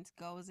sense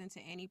goes into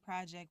any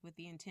project with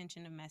the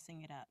intention of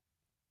messing it up.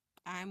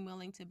 I'm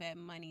willing to bet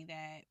money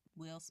that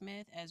Will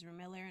Smith, Ezra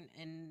Miller,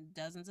 and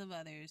dozens of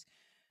others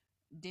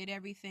did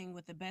everything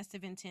with the best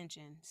of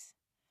intentions.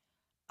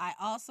 I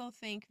also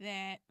think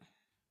that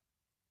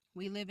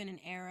we live in an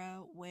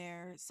era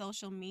where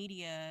social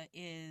media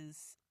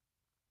is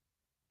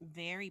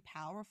very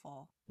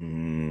powerful,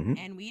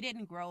 and we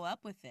didn't grow up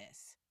with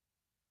this.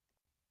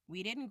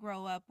 We didn't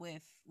grow up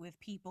with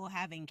people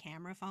having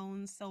camera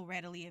phones so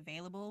readily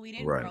available. We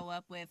didn't grow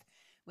up with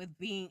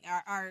being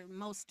our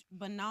most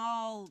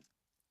banal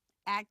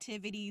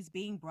activities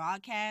being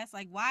broadcast.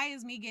 Like, why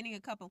is me getting a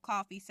cup of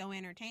coffee so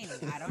entertaining?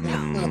 I don't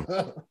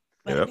know.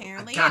 But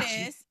apparently it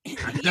is.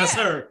 That's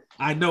her.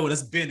 I know,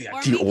 that's Benny.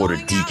 She ordered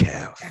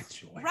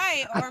decaf.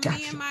 Right. Or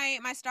me in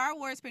my Star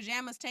Wars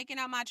pajamas taking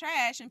out my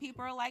trash, and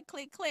people are like,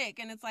 click, click.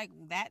 And it's like,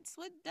 that's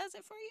what does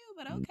it for you?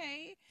 But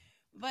okay.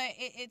 But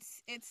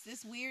it's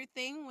this weird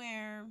thing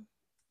where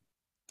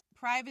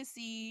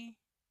privacy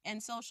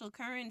and social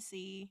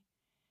currency,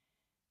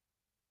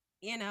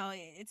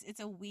 it's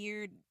a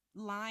weird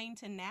line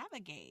to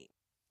navigate.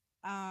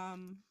 But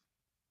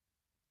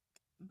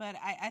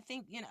I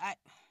think,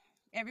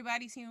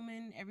 everybody's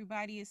human.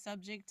 Everybody is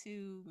subject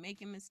to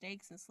making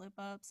mistakes and slip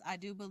ups. I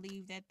do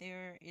believe that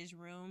there is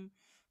room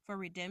for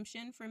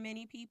redemption for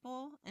many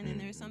people. And then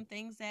there's some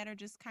things that are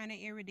just kind of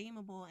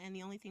irredeemable. And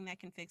the only thing that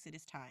can fix it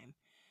is time.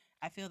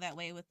 I feel that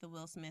way with the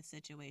Will Smith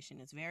situation.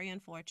 It's very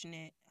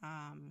unfortunate.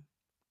 I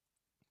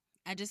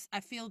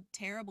feel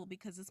terrible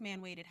because this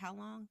man waited how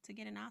long to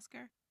get an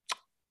Oscar?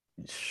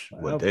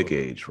 What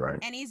decades, right?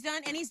 And he's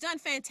done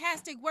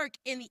fantastic work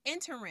in the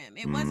interim.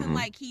 It wasn't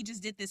like he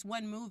just did this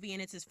one movie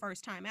and it's his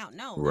first time out.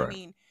 No, right. I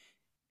mean,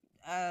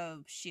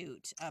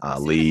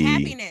 Ali,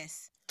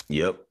 Happiness.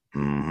 Yep.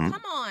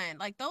 Come on,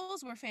 like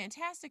those were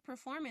fantastic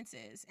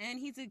performances, and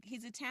he's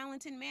a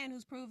talented man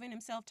who's proven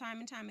himself time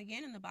and time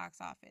again in the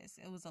box office.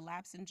 It was a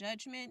lapse in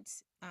judgment.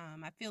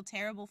 I feel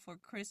terrible for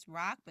Chris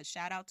Rock, but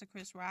shout out to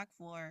Chris Rock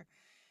for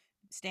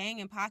staying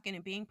in pocket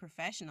and being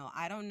professional.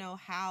 I don't know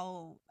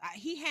how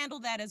he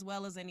handled that as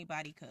well as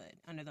anybody could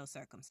under those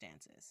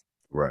circumstances.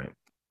 Right.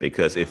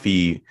 Because if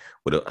he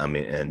would have,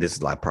 and this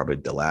is like probably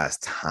the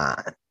last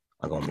time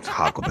I'm gonna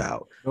talk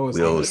about No, it's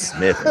Will not.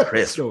 Smith and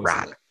Chris No, it's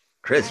Rock. not.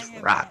 Chris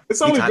Rock. It's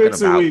He only talking been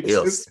 2 about weeks.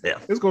 Will It's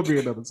Smith. gonna be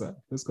another time.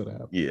 It's gonna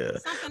happen. Yeah,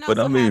 Something else but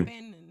I will mean, happen.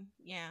 And,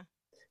 yeah.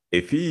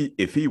 if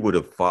he would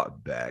have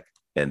fought back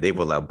and they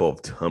were like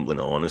both tumbling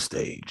on the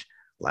stage,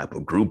 like a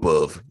group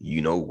of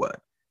you know what,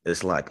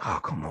 it's like, oh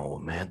come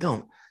on, man,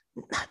 don't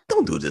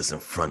do this in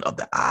front of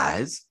the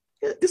eyes.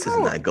 This is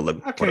not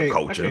good for the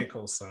culture. I can't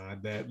co-sign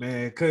that,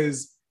 man,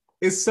 because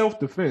it's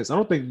self-defense. I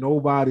don't think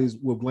nobody's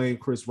would blame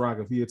Chris Rock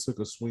if he had took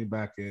a swing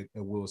back at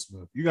Will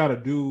Smith. You got a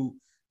dude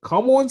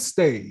come on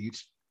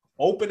stage,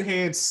 open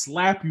hand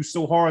slap you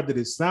so hard that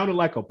it sounded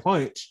like a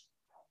punch.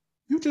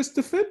 You just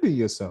defending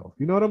yourself.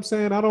 You know what I'm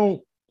saying? I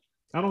don't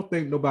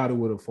think nobody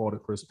would have fought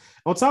at Chris.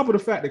 On top of the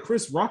fact that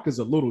Chris Rock is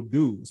a little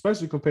dude,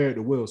 especially compared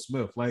to Will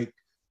Smith. Like,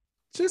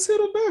 just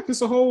hit him back.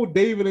 It's a whole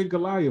David and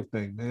Goliath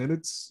thing, man.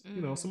 It's,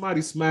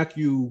 somebody smack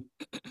you,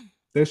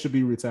 there should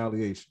be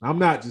retaliation. I'm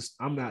not this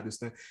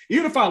thing.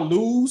 Even if I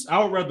lose,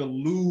 I would rather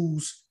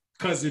lose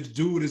because this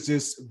dude is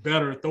just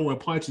better throwing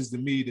punches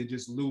than me than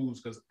just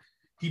lose because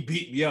he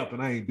beat me up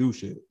and I ain't do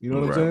shit. You know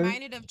what I'm saying?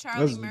 Reminded of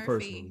Charlie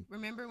Murphy.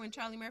 Remember when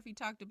Charlie Murphy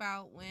talked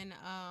about when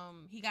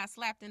he got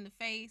slapped in the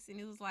face and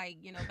it was like,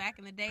 back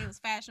in the day it was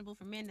fashionable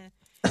for men to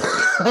get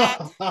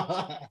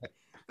slapped.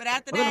 But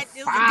after that,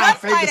 it was a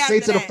gunfight after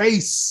that. To the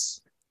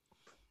face.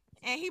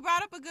 And he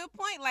brought up a good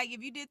point. Like,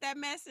 if you did that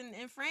mess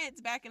in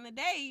France back in the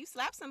day, you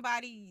slapped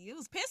somebody, it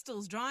was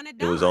pistols drawn at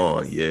dawn. It was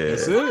on, yeah. It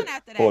was on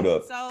after that. Hold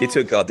up. So, they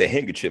took out the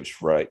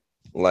handkerchiefs, right?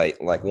 Like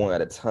one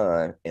at a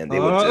time, and they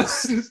would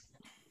just...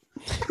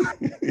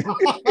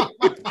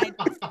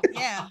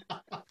 yeah.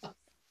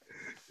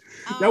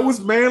 That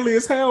was manly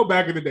as hell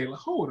back in the day. Like,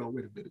 hold on,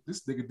 wait a minute.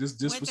 This nigga just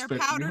disrespected me. With their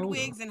powdered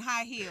wigs and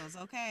high heels,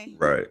 okay?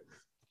 Right.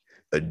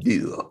 A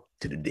deal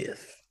to the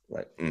death.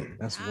 Like,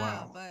 that's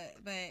wild.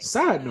 But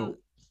side note,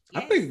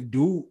 yes. I think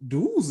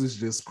duels is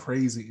just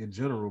crazy in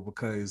general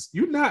because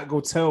you're not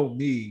gonna tell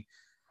me,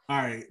 all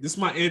right, this is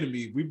my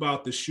enemy. We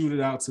about to shoot it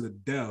out to the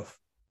death,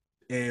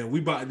 and we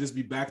about to just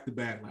be back to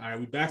back. Like, all right,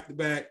 we back to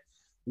back,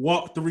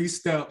 walk 3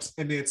 steps,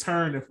 and then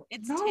turn.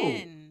 It's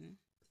 10.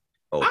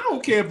 Oh, I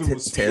don't care if it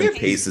was 10 50.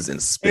 paces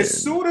and spin.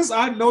 As soon as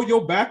I know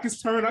your back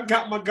is turned, I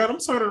got my gun. I'm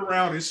turning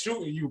around and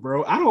shooting you,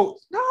 bro. I don't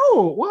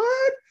know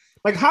what.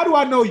 Like, how do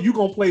I know you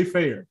gonna play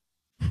fair?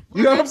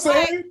 You know what I'm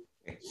saying?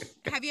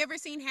 Have you ever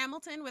seen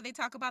Hamilton where they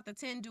talk about the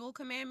 10 dual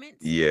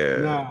commandments? Yeah.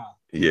 Nah.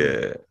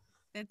 Yeah.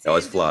 The 10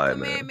 was fly,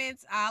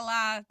 commandments, a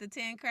la the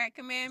 10 crack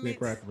commandments.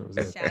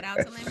 Shout out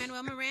to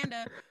Lin-Manuel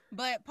Miranda.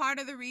 But part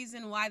of the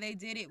reason why they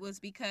did it was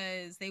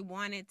because they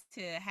wanted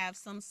to have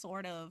some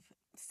sort of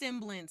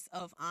semblance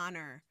of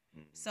honor.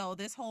 So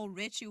this whole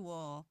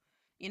ritual,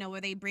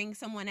 where they bring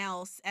someone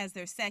else as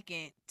their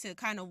second to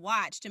kind of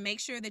watch to make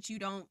sure that you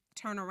don't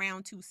turn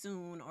around too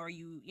soon or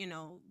you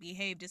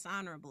behave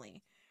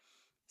dishonorably.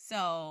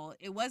 So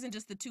it wasn't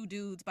just the 2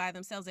 dudes by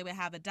themselves. They would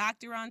have a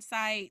doctor on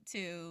site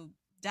to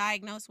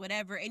diagnose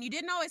whatever. And you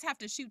didn't always have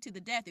to shoot to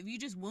the death. If you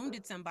just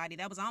wounded somebody,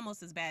 that was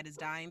almost as bad as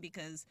dying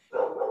because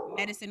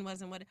medicine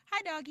wasn't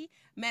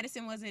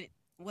medicine wasn't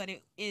what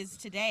it is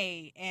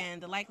today.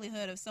 And the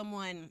likelihood of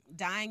someone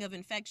dying of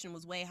infection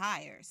was way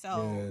higher.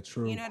 So, yeah,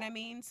 true. You know what I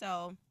mean?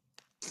 So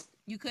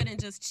you couldn't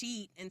just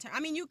cheat.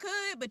 You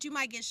could, but you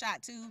might get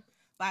shot too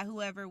by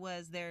whoever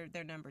was their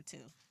number 2.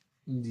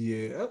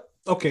 Yeah.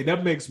 Okay,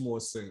 that makes more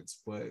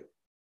sense, but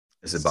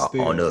it's about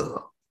honor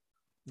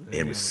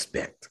and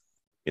respect.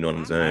 You know what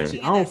I'm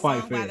saying? I don't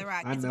fight fair.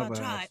 It's about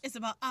drive. It's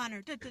about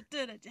honor.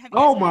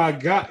 Oh my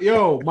God.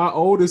 Yo, my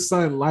oldest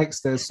son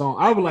likes that song.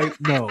 I was like,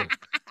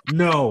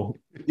 no.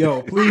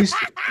 Yo, please.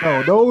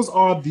 No, those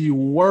are the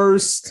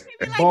worst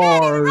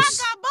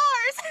bars.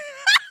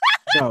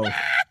 No.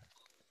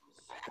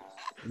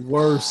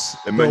 Worse.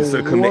 The man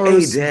said, come to,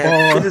 hey,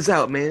 Dad, get this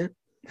out, man.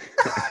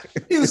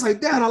 He was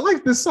like, Dad, I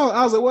like this song.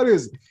 I was like, what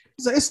is it?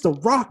 He's like, it's The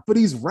Rock, but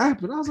he's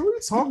rapping. I was like, what are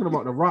you talking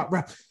about? The Rock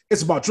rap.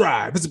 It's about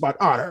drive. It's about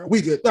honor.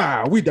 We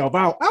delve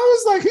out. I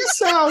was like, he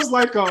sounds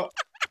like a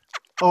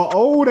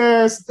old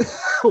ass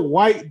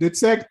white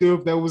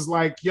detective that was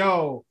like,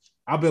 yo,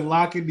 I've been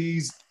locking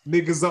these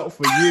niggas up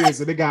for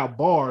years and they got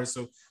bars.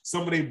 So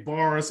some of their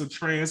bars are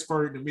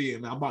transferred to me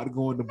and I'm about to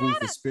go in the booth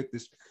and spit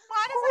this.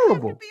 Why does it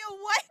have to be a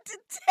white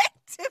detective?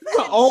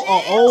 An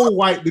old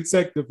white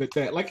detective at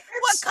that. Like,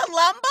 what,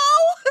 Columbo?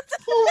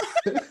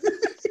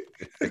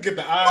 Get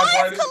the eyes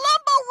Why right. is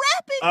Columbo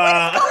rapping?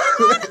 What's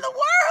going on in the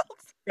world?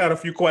 Got a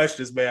few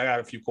questions, man. I got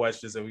a few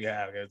questions that we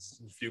have.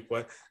 It's a few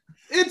questions.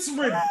 It's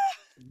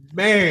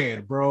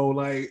man, bro.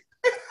 Like,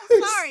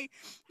 sorry,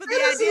 but the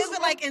idea of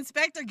it, like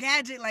Inspector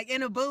Gadget, like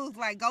in a booth,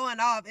 like going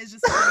off, is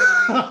just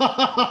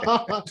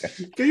funny.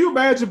 Can you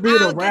imagine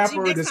being a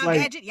rapper that's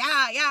like, Gadget?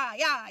 Yeah.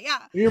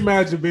 Can you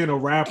imagine being a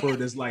rapper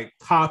that's like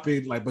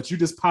popping, like, but you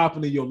just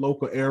popping in your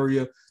local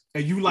area,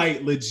 and you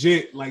like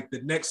legit, like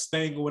the next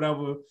thing or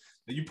whatever.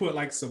 And you put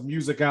like some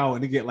music out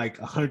and you get like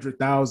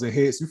 100,000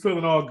 hits. You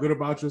feeling all good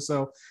about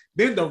yourself.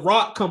 Then The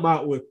Rock come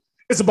out with,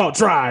 it's about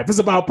drive. It's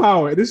about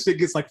power. And this shit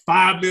gets like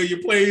 5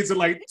 million plays in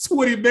like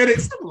 20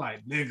 minutes. I'm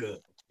like, nigga.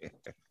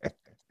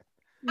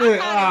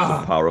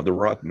 Power of The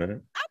Rock,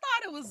 man. I thought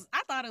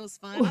thought it was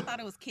fun. I thought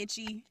it was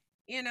kitschy.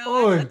 You know,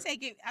 Boy. I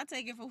take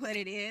it for what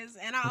it is.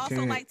 And I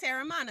also like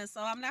Terramana,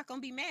 so I'm not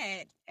gonna be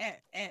mad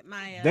at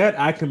my that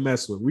I can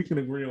mess with. We can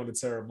agree on the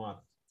Terramana.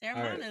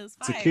 Terramana is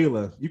fire.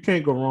 Tequila. You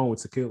can't go wrong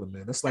with tequila,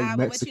 man. That's like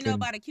Mexican. What you know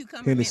about a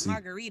cucumber mint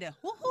margarita?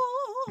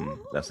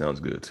 That sounds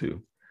good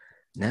too.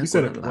 You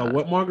said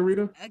what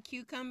margarita? A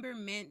cucumber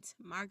mint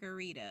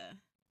margarita.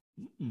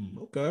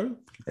 Okay.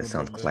 That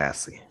sounds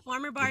classy.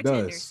 Former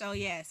bartender, so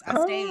yes,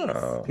 I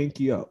stay.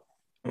 Pinky up.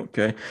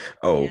 Okay.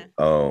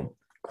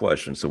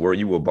 Question. So were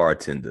you a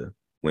bartender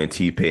when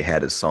T-Pain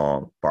had a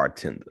song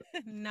Bartender?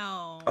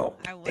 No,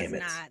 I was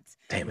not.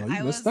 Damn it.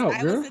 I was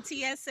a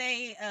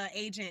TSA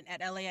agent at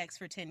LAX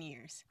for 10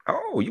 years.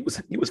 Oh, you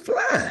was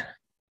flying.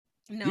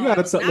 No, you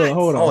gotta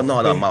hold on.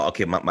 Oh no,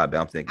 my bad.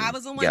 I'm thinking. I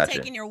was the one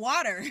taking your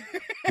water.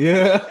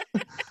 Yeah.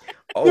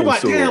 Oh,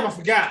 like, damn, I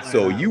forgot.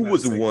 So you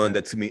was the one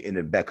that took me in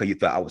the back because you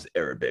thought I was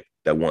Arabic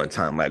that one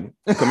time. Like,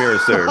 come here,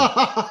 sir.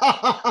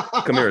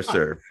 Come here,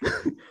 sir.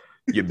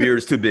 Your beard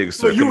is too big,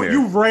 sir.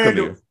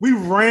 So we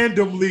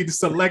randomly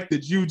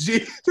selected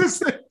UG.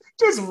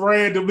 just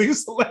randomly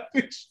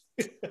selected.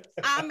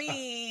 I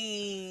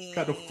mean,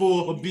 got the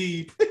full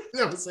Habib.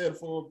 Never said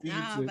full Habib.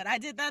 No, but I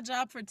did that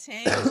job for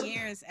 10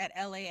 years at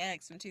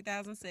LAX from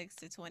 2006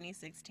 to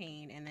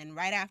 2016, and then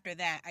right after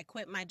that, I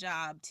quit my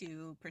job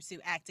to pursue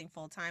acting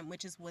full time,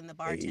 which is when the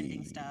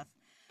bartending stuff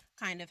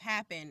kind of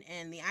happened.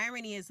 And the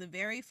irony is, the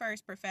very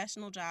first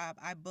professional job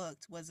I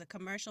booked was a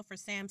commercial for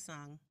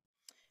Samsung,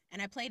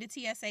 and I played a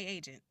TSA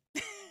agent.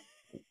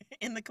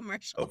 In the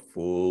commercial, a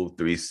full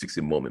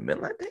 360 moment, man.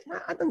 Like,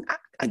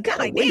 I got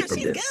away from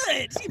this.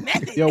 Good. She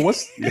method. Yo,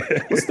 what's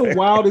the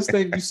wildest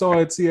thing you saw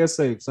at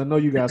TSA? Because I know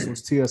you got some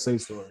TSA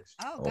stories.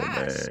 Oh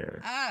gosh.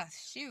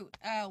 Shoot.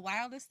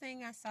 Wildest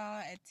thing I saw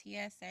at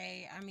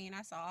TSA. I mean,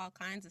 I saw all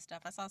kinds of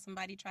stuff. I saw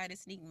somebody try to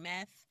sneak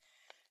meth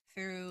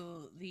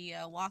through the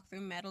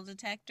walk-through metal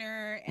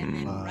detector and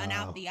then run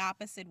out the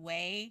opposite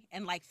way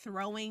and like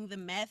throwing the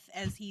meth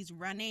as he's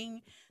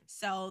running.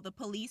 So the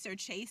police are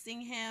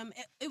chasing him.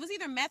 It was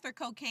either meth or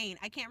cocaine.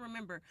 I can't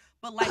remember.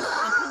 But like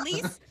the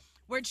police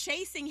were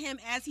chasing him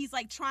as he's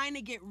like trying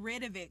to get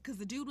rid of it because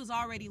the dude was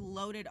already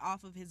loaded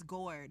off of his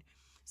gourd.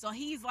 So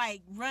he's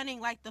like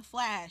running like the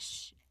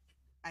Flash.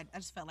 I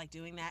just felt like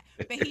doing that.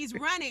 But he's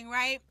running,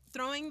 right?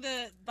 Throwing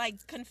the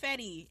like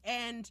confetti,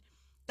 and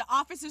the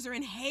officers are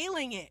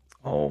inhaling it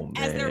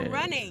as they're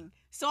running.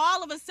 So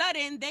all of a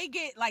sudden they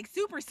get like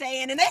Super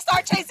Saiyan and they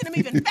start chasing him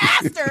even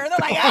faster. They're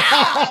like,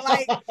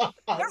 they're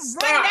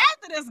running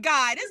after this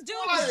guy. This dude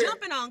was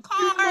jumping on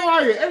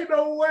cars. Ain't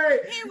no way.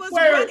 He was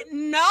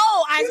running. No,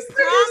 I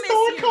promise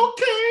you.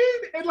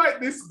 Cocaine and like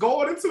this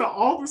going into the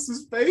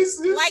officers'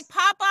 faces. Like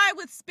Popeye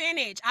with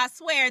spinach. I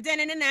swear. And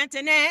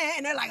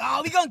they're like,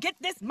 oh, we gonna get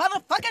this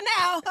motherfucker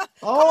now.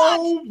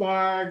 Oh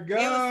my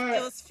God.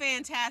 It was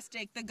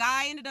fantastic. The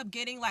guy ended up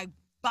getting like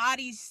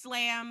body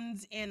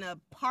slammed in a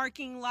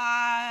parking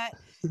lot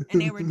and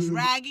they were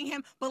dragging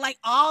him, but like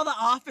all the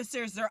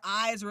officers, their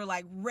eyes were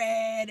like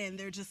red and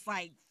they're just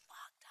like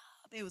fucked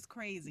up. It was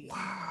crazy.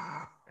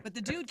 Wow. But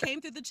the dude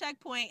came through the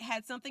checkpoint,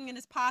 had something in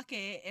his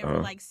pocket, and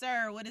we're like,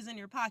 sir, what is in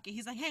your pocket?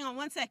 He's like, hang on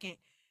 1 second.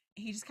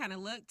 He just kind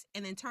of looked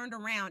and then turned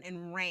around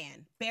and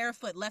ran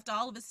barefoot, left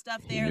all of his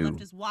stuff there, left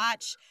his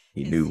watch,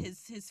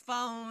 his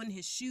phone,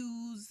 his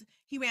shoes.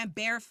 He ran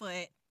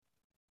barefoot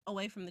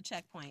away from the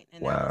checkpoint,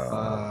 and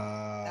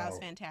that was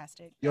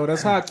fantastic. Yo,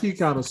 that's how key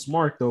kind of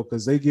smart though,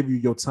 because they give you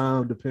your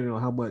time depending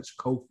on how much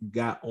coke you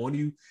got on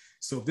you.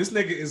 So if this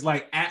nigga is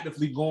like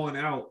actively going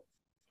out,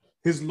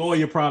 his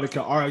lawyer probably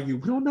could argue,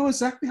 we don't know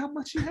exactly how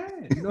much he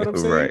had. You know what I'm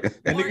saying? Right.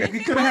 And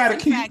he could have had a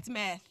key. Fact,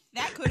 meth.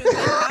 That could have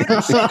been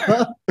powdered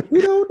sugar.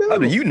 We don't know. How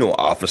do you know,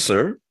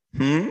 officer?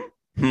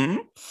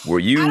 Were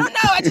you? I don't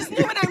know. I just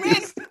knew when I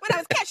ran, when I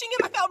was catching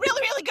him, I felt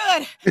really, really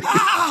good.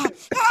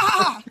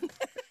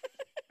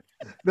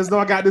 There's no,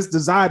 I got this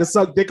desire to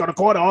suck dick on the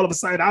corner all of a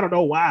sudden. I don't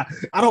know why.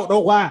 I'm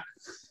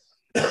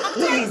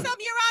telling you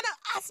something, Your Honor.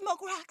 I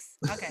smoke rocks.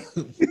 Okay.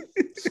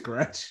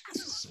 Scratch.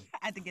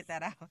 I had to get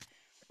that out.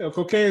 Yo,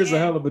 cocaine is a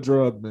hell of a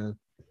drug, man.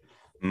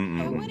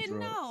 I wouldn't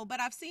know, but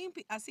I've seen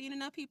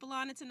enough people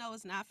on it to know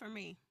it's not for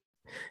me.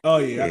 Oh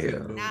yeah,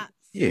 not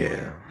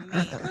yeah.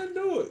 I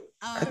knew it.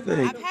 I've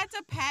had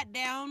to pat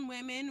down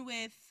women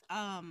with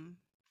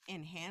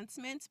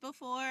enhancements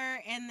before,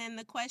 and then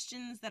the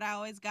questions that I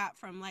always got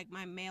from like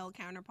my male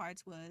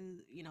counterparts was,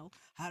 you know,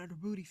 how did her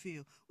booty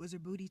feel? Was her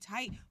booty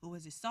tight or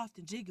was it soft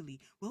and jiggly?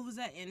 What was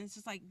that? And it's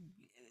just like,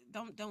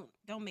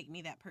 don't make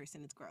me that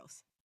person. It's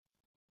gross.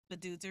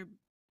 But dudes are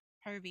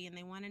pervy and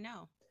they want to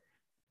know.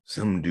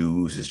 Some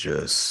dudes is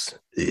just,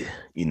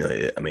 you know,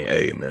 I mean,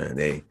 hey man,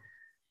 they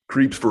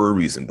creeps for a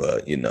reason,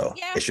 but you know,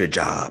 it's your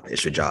job.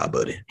 It's your job,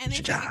 buddy. And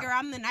it's they figure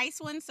I'm the nice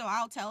one, so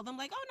I'll tell them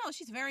like, oh no,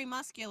 she's very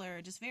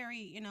muscular, just very,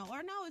 you know,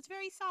 or no, it's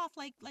very soft,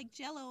 like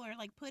Jello or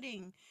like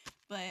pudding.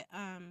 But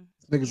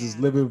niggas is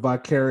living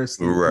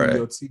vicariously right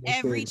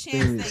every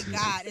chance they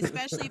got,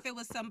 especially if it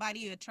was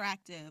somebody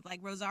attractive, like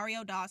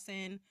Rosario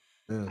Dawson.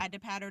 I had to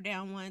pat her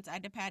down once. I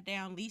had to pat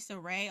down Lisa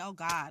Ray. Oh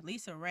God,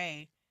 Lisa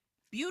Ray.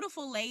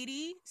 beautiful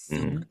lady,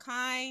 super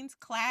kind,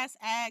 class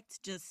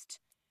act, just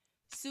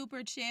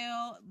super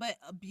chill, but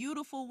a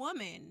beautiful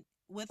woman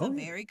with a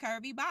very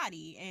curvy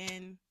body.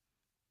 And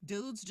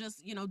dudes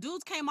just,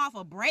 dudes came off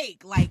a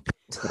break, like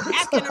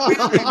wrapping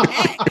around their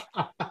neck.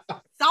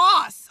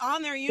 Sauce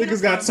on their uniform.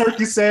 Niggas got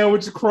turkey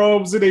sandwich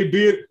crumbs in their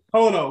beard.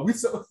 Hold on.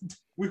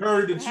 We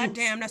heard the God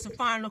damn, that's a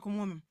fine looking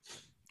woman.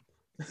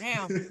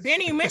 Damn.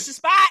 Benny, Mr.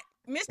 Spot.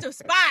 Mr.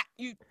 Spot.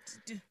 You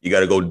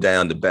got to go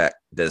down the back.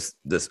 That's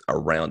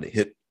around the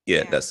hip.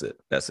 Yeah, that's it.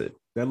 That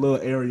little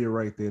area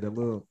right there. That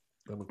little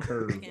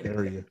curved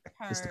area.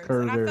 It's the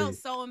curved area. I felt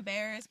so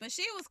embarrassed, but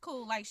she was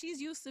cool. Like,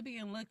 she's used to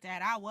being looked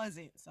at. I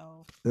wasn't.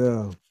 So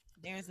yeah,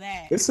 there's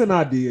that. It's in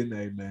our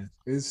DNA, man.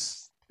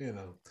 It's I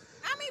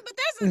mean, but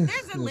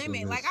there's a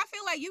limit. Like, I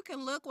feel like you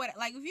can look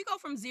like if you go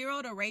from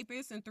 0 to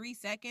rapist in 3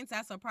 seconds,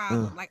 that's a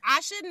problem. Like, I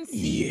shouldn't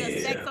see the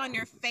sex on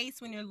your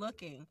face when you're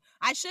looking.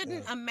 I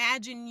shouldn't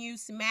imagine you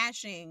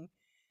smashing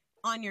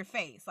on your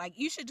face. Like,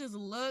 you should just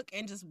look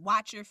and just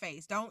watch your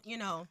face. Don't,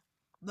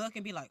 look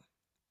and be like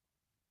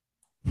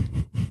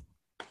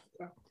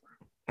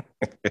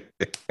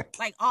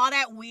like all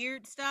that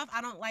weird stuff.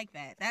 I don't like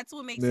that. That's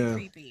what makes it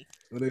creepy.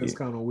 It is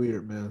kind of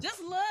weird, man. Just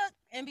look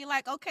and be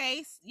like,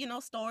 okay,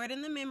 store it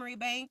in the memory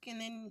bank and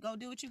then go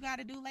do what you got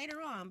to do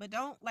later on. But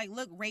don't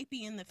look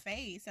rapey in the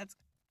face. That's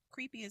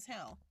creepy as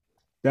hell.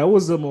 That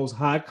was the most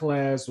high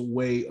class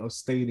way of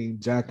stating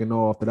jacking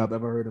off that I've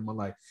ever heard in my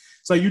life.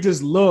 So you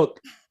just look,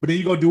 but then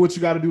you go do what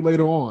you got to do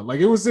later on. Like,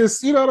 it was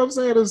just, you know what I'm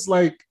saying? It's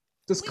like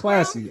just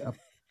classy.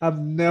 I've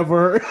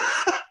never,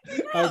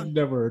 I've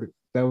never heard it.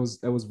 That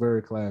was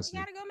very classy.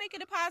 You gotta go make a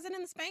deposit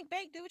in the spank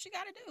bank. Do what you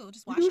gotta do.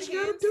 Just wash your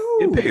hands.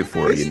 Get paid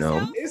for it,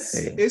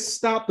 It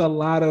stopped a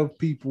lot of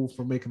people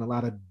from making a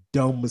lot of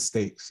dumb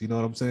mistakes. You know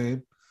what I'm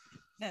saying?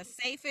 The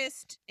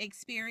safest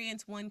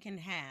experience one can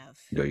have.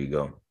 There you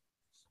go.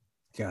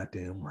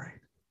 Goddamn right.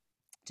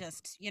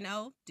 Just,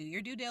 do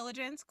your due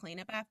diligence, clean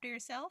up after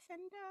yourself, and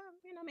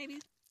maybe a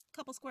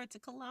couple squirts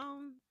of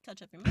cologne,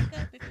 touch up your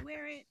makeup if you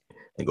wear it.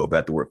 And go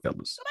back to work,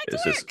 fellas. Go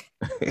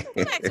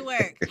back to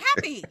work.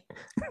 Happy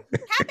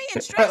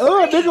and stressed.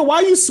 Nigga,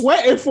 why you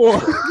sweating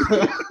for?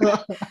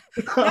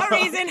 No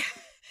reason.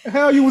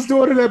 Hell, you was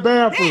doing in that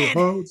bathroom.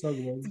 Huh?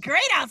 It's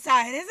great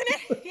outside, isn't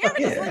it? You ever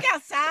just look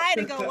outside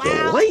and go,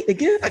 wow. Wait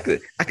again. I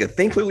could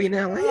think clearly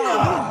now.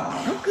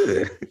 I'm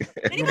good.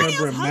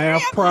 Remember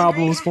math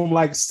problems from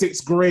like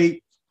 6th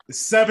grade,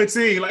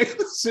 17. Like,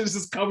 shit's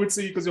just coming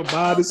to you because your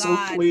mind is so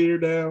clear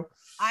now.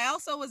 I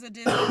also was a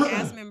Disney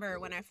cast member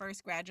when I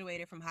first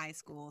graduated from high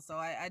school, so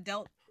I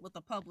dealt with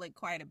the public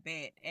quite a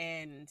bit,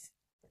 and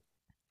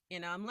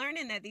I'm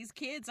learning that these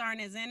kids aren't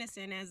as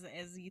innocent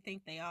as you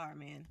think they are,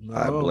 man. No.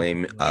 I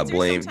blame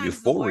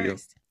Euphoria.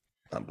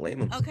 I blame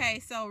them. Okay,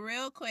 so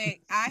real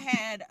quick, I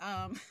had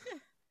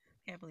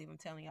can't believe I'm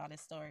telling y'all this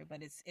story,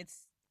 but it's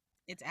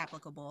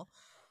applicable.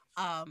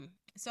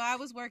 So I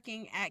was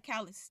working at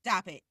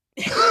Stop it.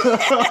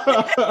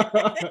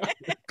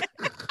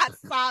 I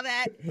saw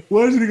that.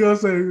 What did you gonna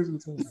say?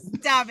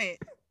 Stop it.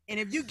 And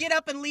if you get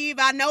up and leave,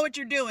 I know what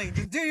you're doing.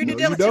 Just do your due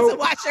diligence and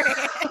wash your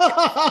hands.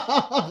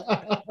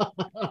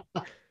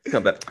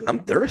 Come back. I'm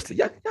thirsty.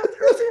 Y'all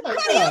thirsty?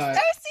 Buddy, I'm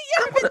thirsty.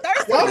 You ever been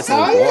thirsty? I'm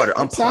tired. Water.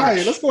 I'm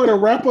tired. Let's go ahead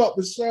and wrap up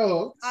the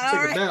show.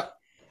 Take a nap.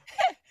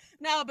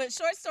 No, but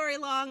short story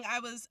long, I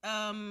was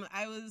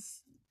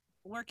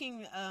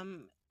working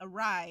a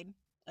ride,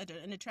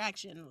 an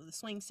attraction with the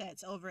swing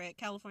sets over at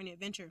California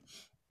Adventure,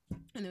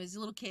 and there was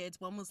little kids.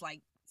 One was like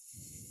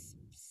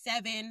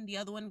 7, the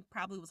other one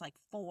probably was like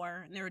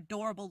 4, and they're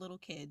adorable little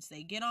kids.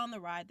 They get on the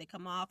ride, they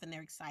come off, and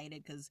they're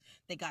excited because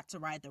they got to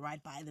ride the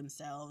ride by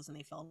themselves, and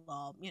they felt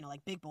all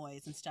like big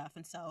boys and stuff.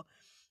 And so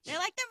they're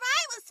like, the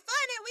ride was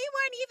fun, and we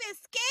weren't even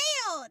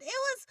scared.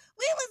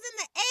 We was in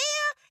the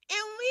air,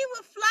 and we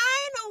were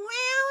flying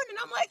around, and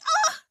I'm like,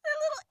 oh,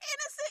 they're little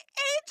innocent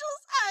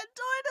angels. I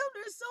adore them.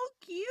 They're so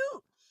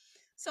cute.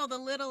 So the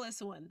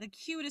littlest one, the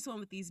cutest one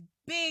with these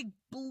big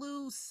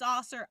blue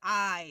saucer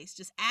eyes,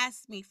 just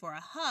asked me for a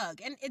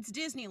hug. And it's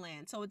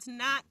Disneyland, so it's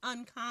not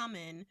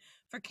uncommon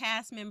for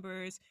cast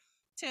members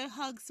to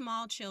hug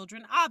small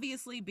children.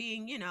 Obviously,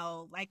 being,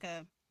 like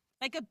a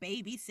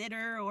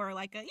babysitter or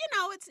like a,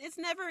 it's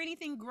never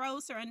anything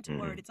gross or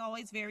untoward. It's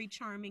always very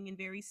charming and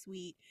very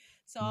sweet.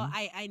 So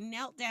I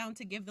knelt down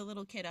to give the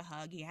little kid a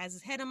hug. He has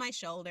his head on my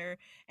shoulder.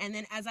 And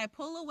then as I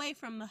pull away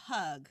from the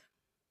hug,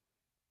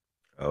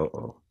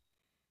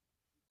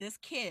 this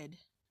kid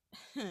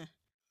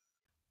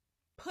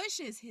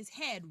pushes his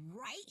head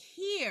right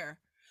here,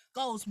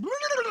 goes,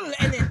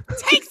 and then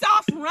takes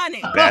off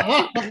running.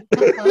 Laughing,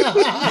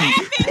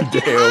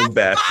 damn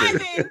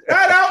bastard.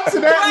 Shout out to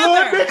that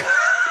little nigga.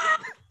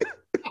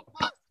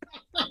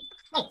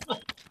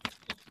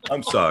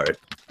 I'm sorry.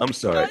 No,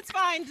 it's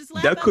fine. Just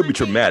laugh. That could be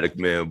traumatic,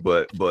 man.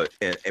 But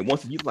and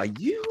once you're like,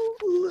 you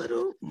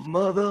little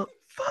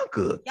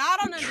motherfucker. Y'all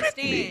don't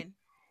understand.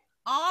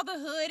 All the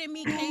hood in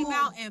me came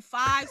out in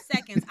 5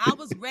 seconds. I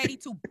was ready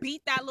to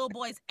beat that little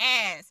boy's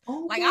ass.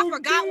 I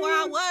forgot where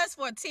I was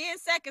for 10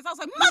 seconds. I was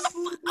like,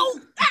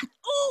 motherfucker,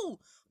 oh.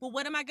 But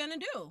what am I gonna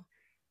do?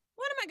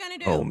 What am I gonna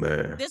do? Oh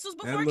man. This was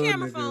before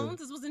camera phones.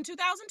 This was in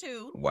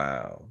 2002.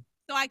 Wow.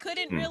 So I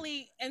couldn't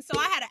really, and so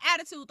I had an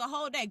attitude the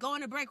whole day.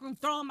 Going to the break room,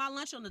 throwing my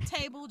lunch on the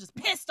table, just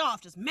pissed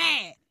off, just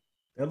mad.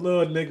 That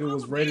little nigga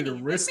was ready to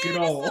risk it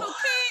all.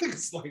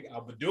 It's like,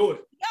 I'm gonna do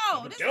it.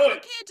 Yo, this little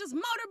kid just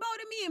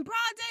motorboated me in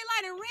broad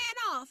daylight and ran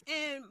off.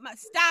 And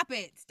stop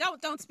it!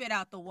 Don't spit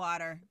out the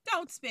water.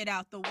 Don't spit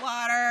out the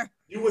water.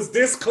 You was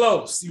this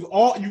close. You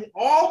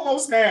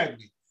almost had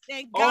me.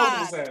 Thank God.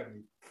 Almost had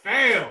me.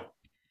 Fail.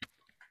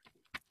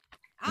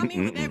 I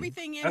mean, with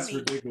everything in me. That's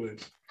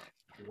ridiculous.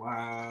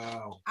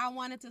 Wow. I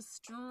wanted to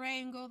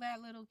strangle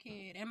that little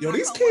kid. And yo, my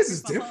these kids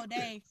is the whole different.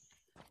 day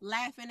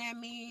laughing at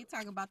me,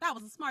 talking about that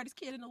was the smartest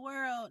kid in the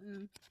world.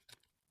 And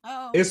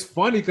it's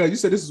funny because you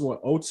said this is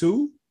what,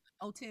 02?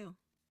 02.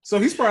 So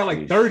he's probably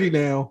like 30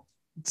 now,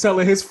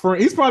 telling his friend.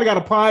 He's probably got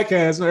a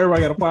podcast.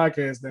 Everybody got a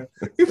podcast now.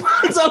 He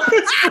probably telling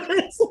his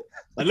friends,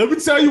 like, let me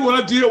tell you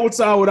what I did one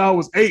time when I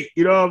was 8.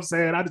 You know what I'm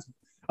saying?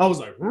 I was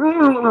like,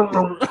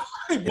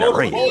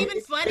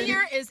 even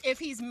funnier is if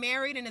he's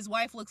married and his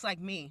wife looks like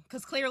me,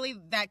 because clearly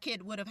that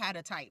kid would have had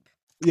a type.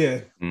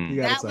 Yeah,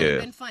 that would have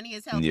been funny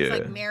as hell. He's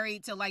like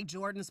married to like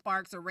Jordan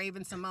Sparks or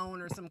Raven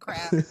Simone or some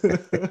crap,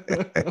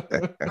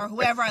 or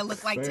whoever I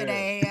look like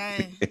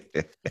today.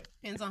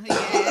 Depends on who you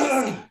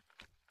ask.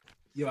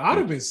 Yo, I'd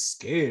have been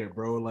scared,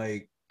 bro.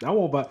 Like, I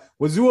won't buy.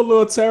 Was you a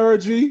little terror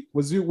G?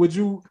 Could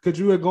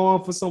you have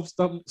gone for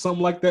something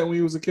like that when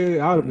you was a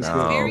kid? I'd have been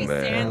scared.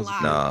 Man.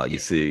 Nah, you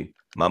see,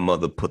 my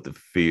mother put the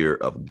fear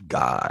of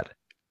God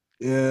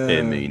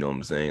in me. You know what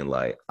I'm saying?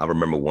 Like, I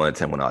remember one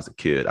time when I was a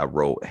kid, I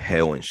wrote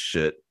hell and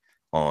shit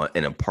on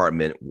an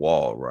apartment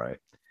wall, right?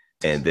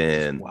 And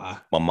then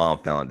my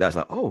mom found that's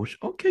like, oh,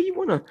 okay, you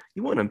wanna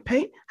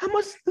paint? How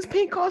much does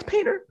paint cost,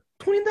 painter?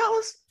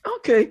 $20?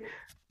 Okay,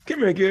 come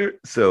here, Garrett.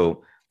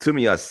 So took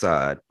me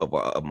outside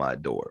of my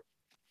door,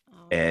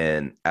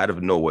 and out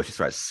of nowhere, she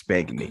started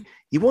spanking me.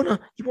 You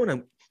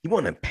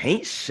wanna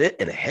paint shit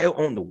and hell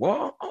on the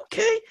wall?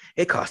 Okay,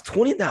 it costs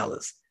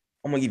 $20.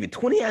 I'm gonna give you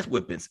 20 ass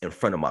whippings in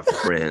front of my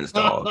friends,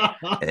 dog.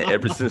 And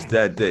ever since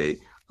that day,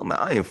 I'm like,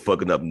 I ain't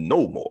fucking up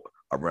no more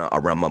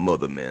around my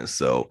mother, man.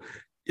 So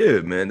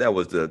yeah, man, that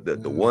was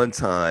the one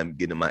time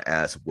getting my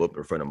ass whooped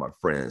in front of my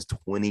friends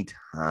 20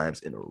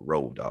 times in a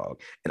row, dog.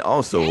 And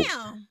also,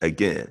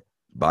 again,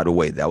 by the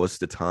way, that was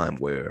the time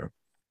where,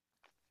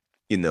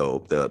 you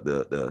know,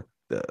 the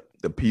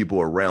people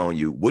around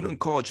you wouldn't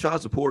call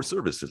child support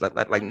services.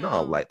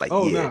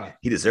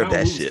 He deserved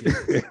that shit.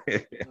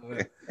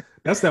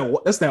 That's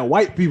that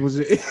white people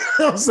shit. You know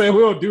what I'm saying? We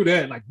don't do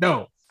that. Like,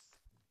 no,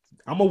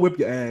 I'm gonna whip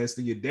your ass,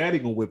 then your daddy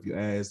gonna whip your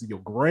ass, then your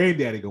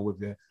granddaddy gonna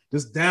whip your ass.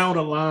 Just down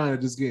the line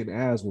of just getting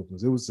ass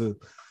whoopings. It's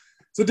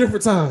a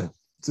different time.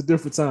 It's a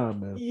different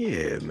time, man.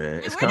 Yeah,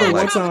 man. It's kind of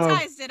like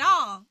traumatized at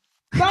all.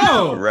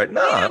 No, right?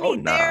 Nah,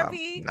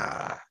 therapy.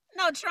 Nah.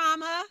 No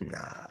trauma.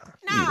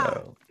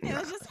 No. It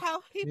was just how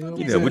people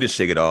do. We just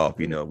shake it off.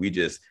 You know, we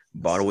just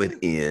bottle it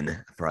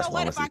in for as long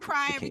long as I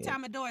cry every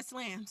time a door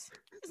slams?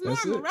 It's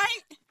normal, right?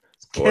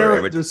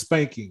 Character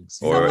spankings.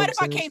 So what if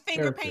I can't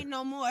finger paint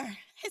no more?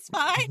 It's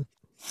fine.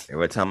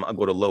 Every time I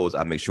go to Lowe's,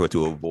 I make sure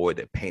to avoid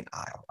the paint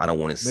aisle. I don't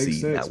want to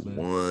see that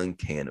one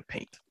can of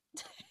paint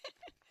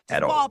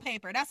at all.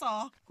 Wallpaper. That's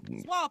all.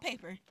 It's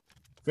wallpaper.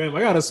 Fam,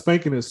 I got a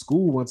spanking at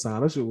school one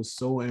time. That shit was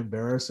so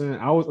embarrassing.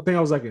 I think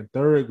I was like in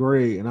 3rd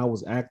grade and I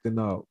was acting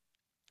up.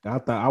 I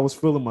thought I was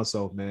feeling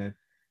myself, man.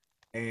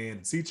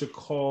 And teacher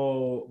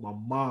called my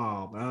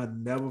mom. I'll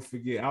never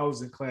forget. I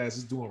was in class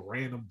just doing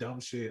random dumb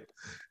shit.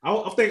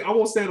 I think I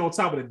won't stand on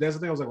top of the desk. I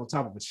think I was like on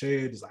top of a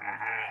chair, just like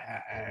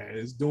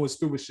just doing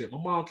stupid shit. My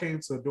mom came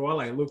to the door. I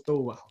like looked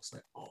over. I was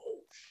like, oh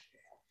shit.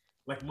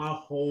 Like my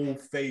whole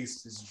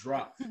face just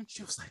dropped.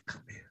 She was like,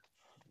 come here.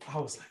 I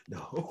was like,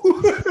 no.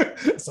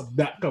 So I'm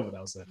not coming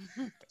outside.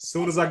 As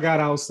soon as I got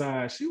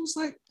outside, she was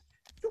like,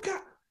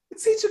 the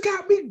teacher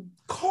got me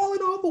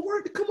calling all the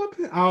work to come up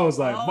here. I was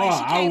like,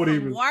 Ma, I wouldn't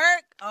even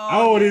work.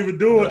 I wouldn't even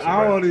do it.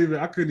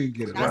 I couldn't even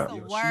get it. That's the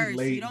worst. She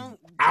laid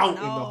out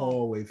in the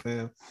hallway,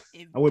 fam.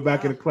 I went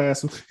back in the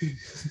classroom.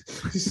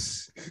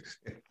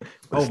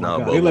 Oh my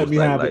God. They let me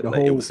have it the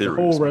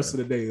whole rest of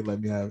the day. They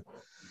let me have it.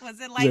 Was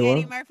it like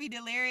Eddie Murphy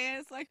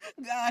delirious? Like,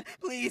 God,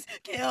 please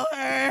kill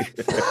her.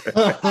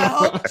 I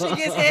hope she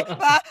gets hit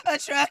by a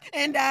truck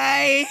and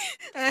die.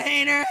 I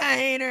hate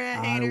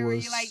her. Were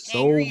you like so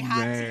angry,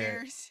 hot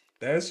tears?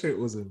 That shit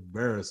was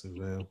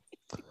embarrassing,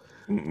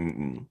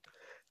 man.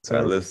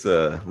 So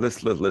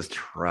let's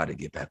try to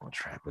get back on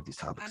track with these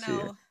topics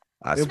here.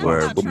 I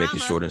swear we'll make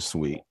it short and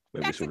sweet.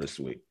 But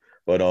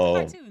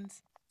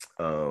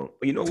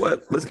you know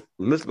what?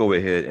 Let's go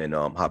ahead and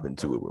hop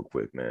into it real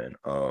quick, man.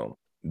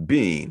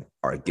 Being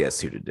our guest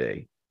here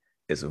today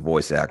is a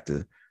voice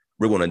actor.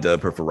 We're going to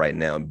dub her for right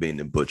now, being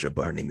the Butcher,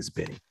 but her name is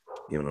Benny.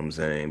 You know what I'm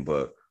saying?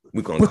 But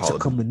we're going to call it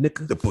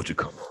the Butcher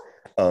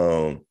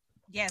coming.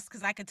 Yes,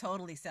 because I could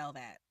totally sell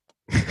that.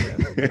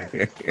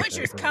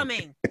 Butcher's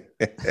coming.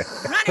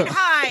 Run and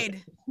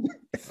hide.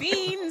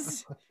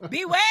 Fiends,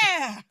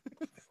 beware.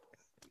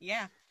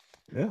 Yeah.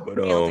 But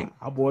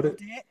I bought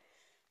it.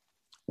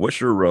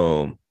 What's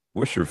your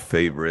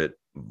favorite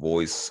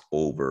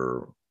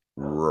voiceover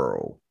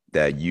role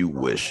that you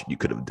wish you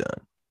could have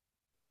done?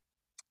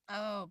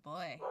 Oh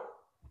boy.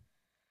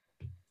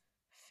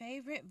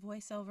 Favorite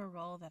voiceover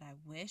role that I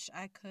wish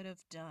I could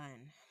have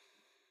done.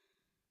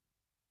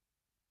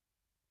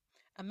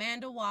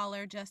 Amanda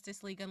Waller,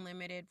 Justice League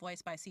Unlimited,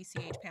 voiced by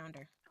CCH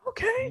Pounder.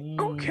 Okay.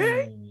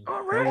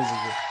 All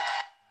right.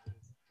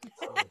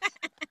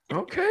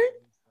 Okay.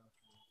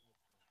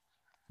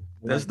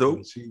 That's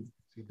dope. She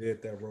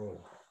did that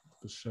role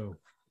for sure.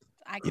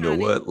 Iconic. You know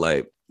what?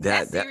 Like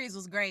that series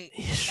was great.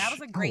 That was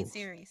a great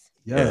series.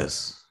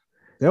 Yes.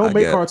 They don't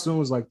make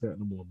cartoons like that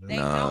no more, man. They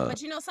don't.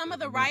 But you know, some of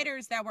the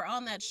writers that were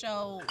on that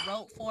show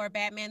wrote for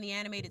Batman the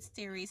Animated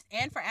Series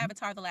and for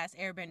Avatar The Last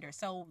Airbender.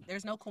 So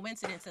there's no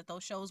coincidence that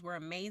those shows were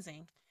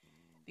amazing,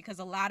 because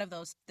a lot of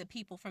the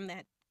people from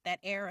that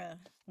era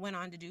went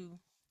on to do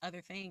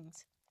other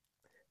things.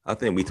 I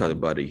think we talked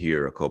about it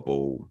here a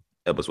couple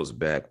episodes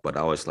back, but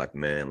I was like,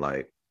 man,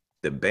 like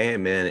the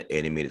Batman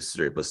animated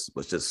series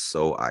was just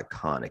so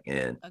iconic.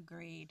 And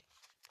agreed.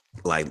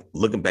 Like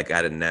looking back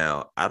at it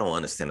now, I don't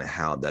understand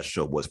how that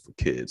show was for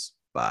kids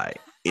by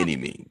any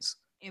means.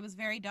 It was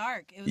very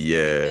dark. It was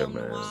film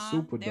man. Noir.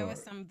 Super there dark.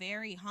 Was some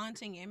very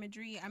haunting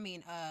imagery. I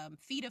mean,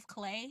 Feet of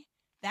Clay.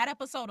 That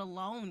episode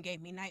alone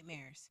gave me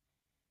nightmares,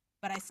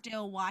 but I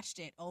still watched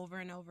it over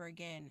and over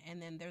again.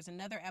 And then there's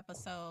another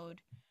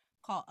episode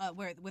called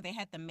where they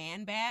had the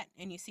man bat,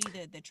 and you see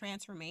the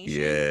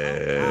transformation.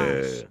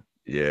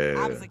 Yeah.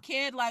 I was a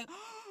kid, like,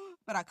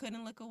 but I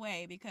couldn't look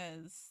away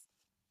because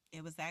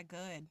it was that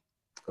good.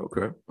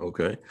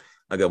 Okay.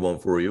 I got one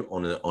for you.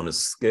 On a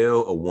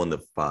scale of 1 to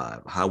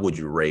 5, how would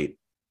you rate?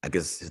 I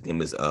guess his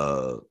name is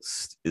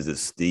it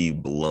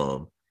Steve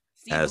Blum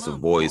as the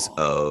voice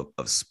of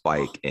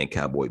Spike and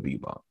Cowboy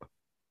Bebop?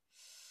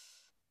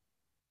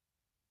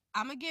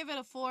 I'm gonna give it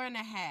a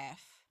 4.5.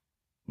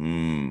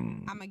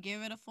 I'm gonna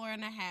give it a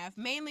 4.5,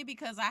 mainly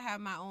because I have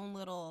my own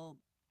little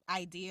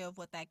idea of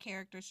what that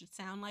character should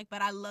sound like,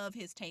 but I love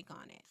his take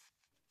on it.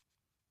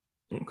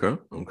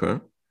 Okay.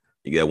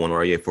 You got one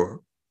RA for her?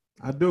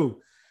 I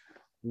do.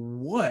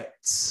 What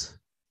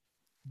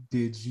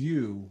did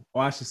you,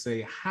 or I should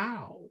say,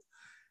 how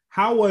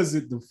was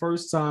it the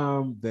first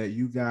time that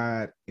you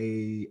got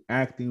a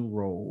acting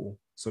role?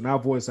 So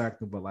not voice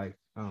acting, but like,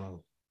 I don't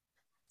know,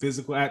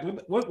 physical act.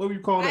 What would you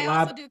call it?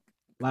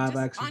 Live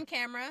action? On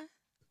camera.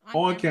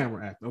 On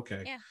camera act.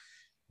 Okay. Yeah.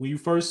 When you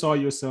first saw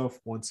yourself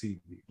on TV,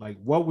 like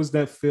what was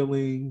that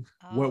feeling?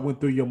 What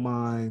went through your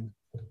mind?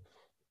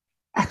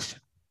 Action.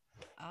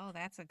 Oh,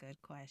 that's a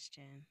good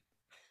question.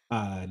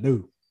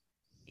 No.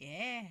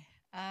 Yeah.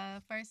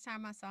 First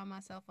time I saw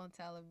myself on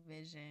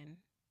television,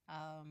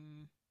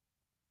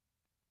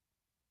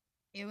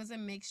 it was a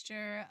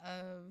mixture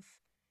of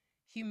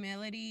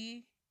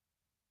humility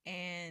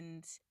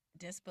and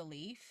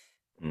disbelief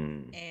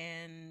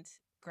and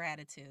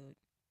gratitude.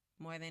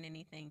 More than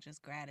anything,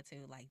 just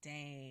gratitude. Like,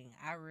 dang,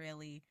 I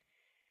really,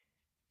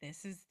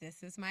 this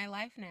is my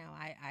life now.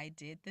 I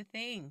did the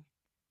thing.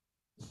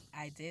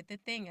 I did the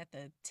thing at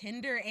the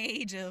tender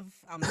age of,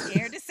 I'm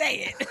scared to say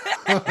it.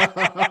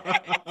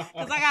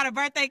 Because I got a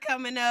birthday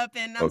coming up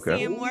and I'm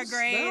seeing more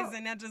grays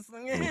and I just,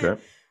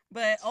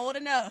 but old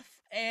enough.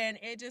 And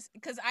it just,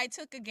 because I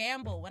took a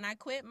gamble. When I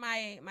quit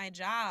my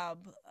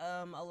job,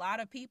 a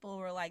lot of people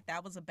were like,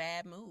 that was a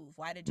bad move.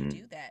 Why did you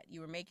do that? You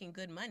were making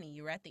good money.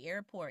 You were at the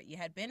airport. You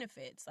had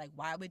benefits. Like,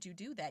 why would you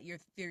do that? You're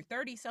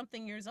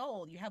 30-something years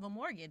old. You have a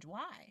mortgage.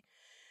 Why?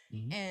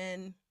 Mm-hmm.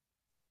 And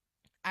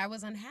I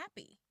was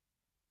unhappy.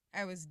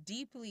 I was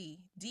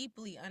deeply,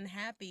 deeply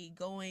unhappy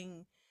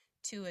going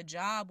to a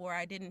job where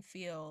I didn't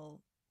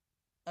feel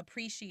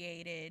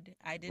appreciated.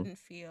 I didn't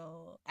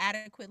feel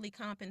adequately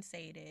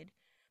compensated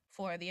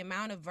for the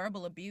amount of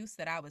verbal abuse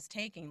that I was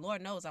taking.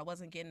 Lord knows I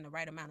wasn't getting the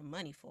right amount of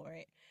money for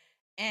it.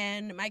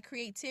 And my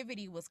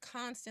creativity was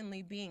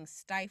constantly being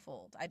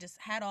stifled. I just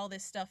had all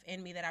this stuff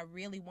in me that I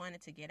really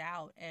wanted to get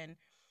out. And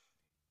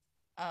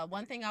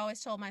one thing I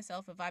always told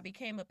myself, if I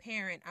became a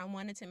parent, I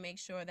wanted to make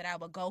sure that I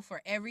would go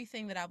for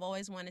everything that I've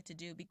always wanted to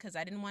do, because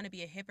I didn't want to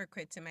be a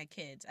hypocrite to my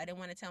kids. I didn't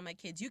want to tell my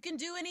kids, you can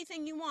do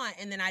anything you want,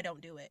 and then I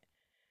don't do it.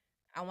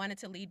 I wanted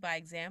to lead by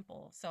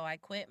example. So I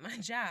quit my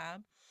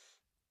job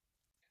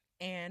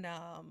and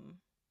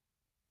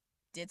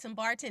did some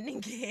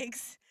bartending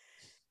gigs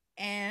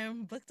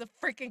and booked a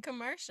freaking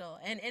commercial.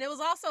 And it was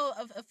also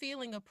a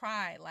feeling of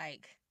pride.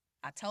 Like,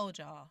 I told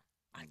y'all.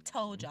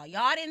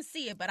 Y'all didn't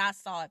see it, but I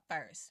saw it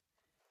first.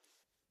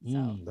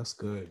 So. That's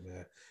good,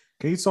 man.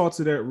 Can you talk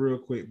to that real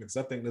quick? Because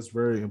I think that's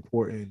very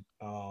important.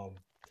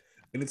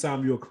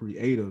 Anytime you're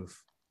creative,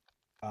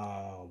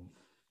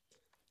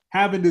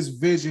 having this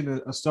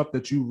vision of stuff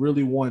that you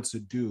really want to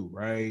do,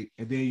 right?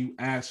 And then you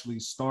actually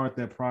start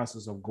that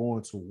process of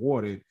going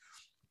toward it.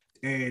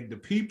 And the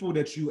people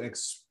that you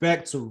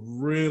expect to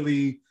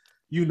really,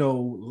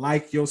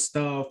 like your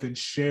stuff and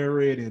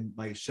share it and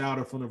like shout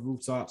it from the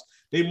rooftops,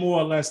 they more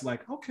or less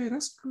like, okay,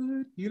 that's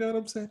good. You know what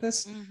I'm saying?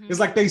 That's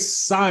It's like they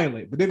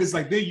silent, but then it's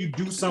like, then you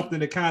do something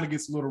that kind of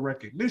gets a little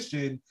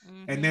recognition.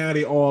 And now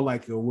they all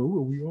like, oh,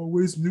 well, we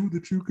always knew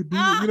that you could do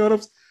it. You know what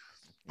I'm saying?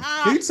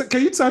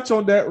 Can you touch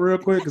on that real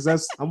quick?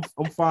 Because I'm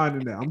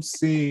finding that I'm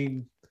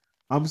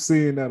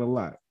seeing that a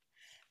lot.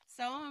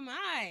 So am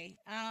I.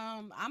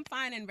 I'm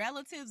finding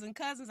relatives and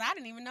cousins I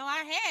didn't even know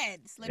I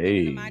had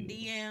slipping into my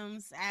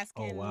DMs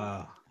asking, oh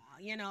wow,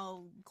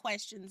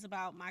 questions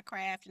about my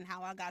craft and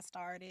how I got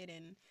started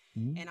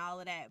and all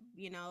of that.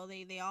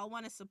 They all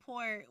want to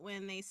support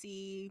when they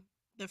see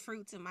the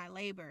fruits of my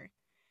labor.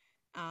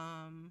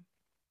 And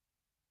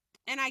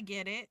I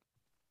get it,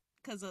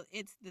 because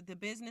it's the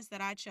business that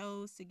I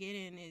chose to get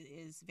in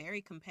is very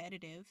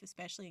competitive,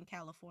 especially in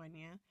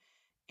California.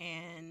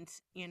 And,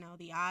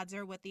 the odds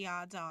are what the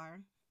odds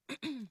are.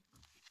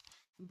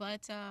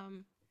 But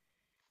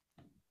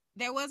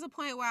there was a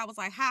point where I was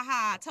like, ha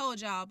ha, I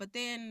told y'all. But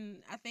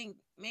then I think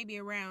maybe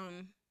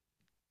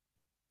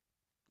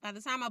by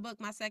the time I booked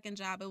my second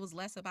job, it was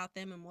less about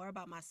them and more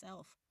about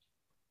myself.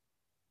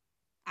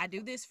 I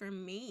do this for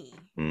me.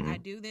 I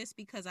do this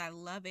because I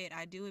love it.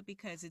 I do it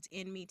because it's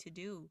in me to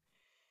do.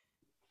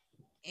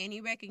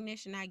 Any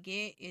recognition I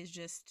get is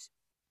just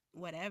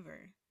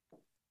whatever.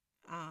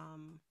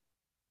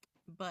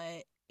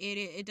 But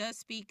it does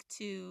speak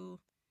to,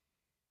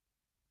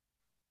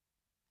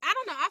 I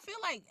don't know, I feel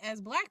like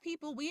as Black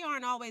people, we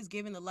aren't always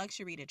given the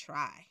luxury to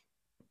try,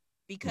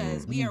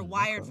 because we are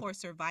wired for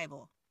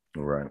survival.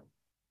 Right.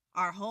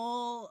 Our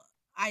whole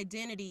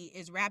identity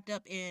is wrapped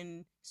up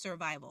in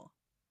survival,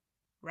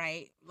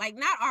 right? Like,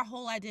 not our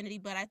whole identity,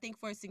 but I think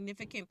for a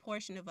significant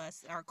portion of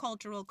us, our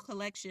cultural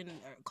collection,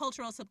 or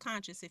cultural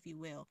subconscious, if you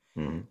will,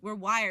 we're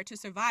wired to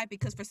survive,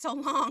 because for so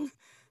long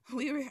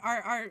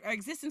our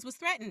existence was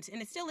threatened,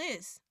 and it still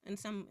is in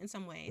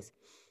some ways.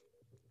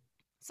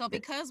 So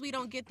because we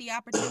don't get the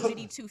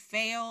opportunity to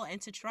fail and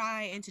to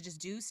try and to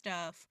just do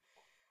stuff,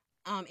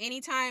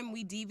 anytime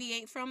we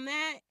deviate from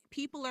that,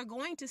 people are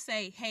going to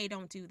say, hey,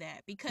 don't do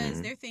that,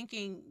 because they're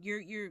thinking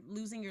you're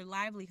losing your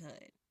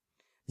livelihood.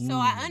 So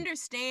I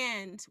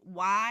understand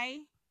why.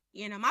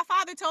 My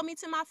father told me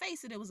to my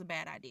face that it was a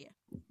bad idea.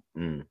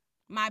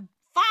 My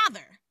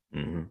father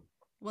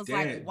was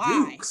like,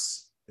 why?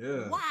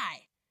 Yeah.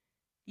 Why?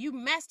 You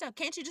messed up.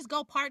 Can't you just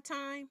go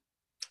part-time?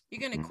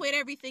 You're gonna quit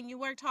everything you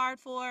worked hard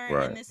for,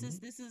 right. And this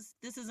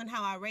isn't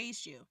how I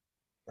raised you.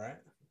 Right.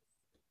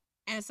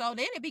 And so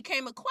then it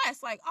became a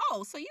quest, like,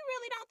 oh, so you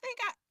really don't think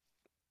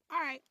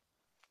all right.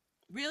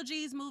 Real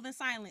G's move in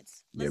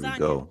silence. Lasagna. There we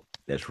go.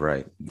 That's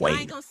right. Y'all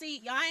ain't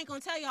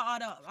gonna tell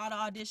y'all all the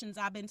auditions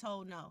I've been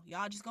told no.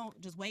 Y'all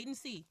just wait and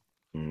see.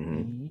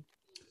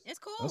 It's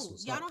cool.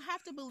 Y'all don't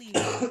have to believe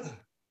it.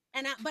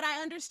 But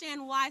I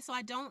understand why, so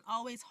I don't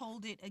always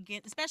hold it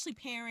against, especially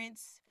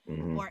parents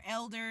or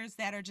elders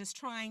that are just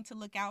trying to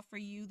look out for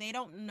you. They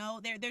don't know.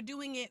 They're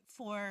doing it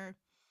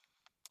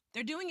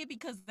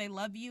because they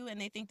love you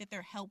and they think that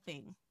they're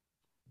helping.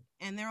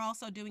 And they're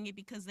also doing it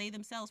because they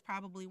themselves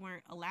probably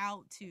weren't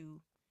allowed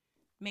to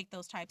make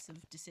those types of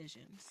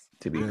decisions.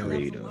 To be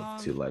creative,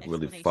 to like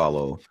really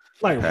follow.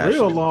 Like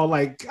real law,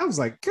 like I was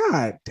like,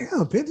 God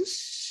damn, bitch,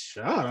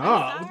 shut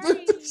up.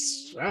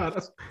 Shut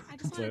up. I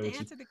just wanted to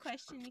answer the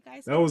question. You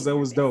guys. That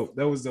was dope.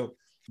 That was dope.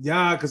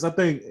 Yeah, because I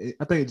think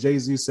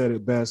Jay-Z said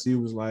it best. He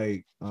was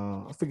like,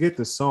 I forget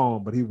the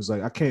song, but he was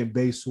like, I can't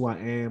base who I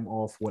am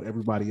off what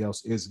everybody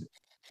else isn't.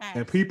 Facts.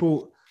 And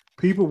people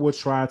will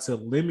try to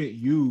limit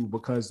you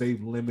because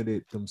they've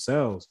limited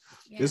themselves.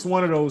 Yeah. It's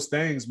one of those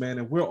things, man.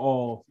 And we're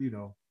all,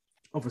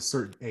 of a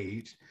certain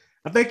age.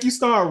 I think you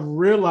start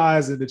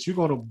realizing that you're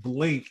going to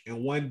blink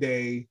and one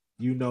day,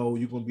 you're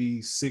going to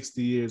be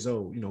 60 years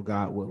old,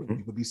 God willing,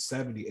 you could be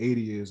 70,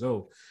 80 years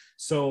old.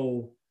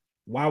 So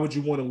why would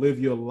you want to live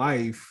your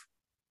life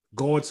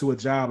going to a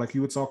job, like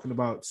you were talking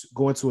about,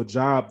 going to a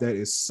job that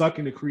is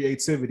sucking the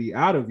creativity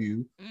out of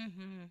you?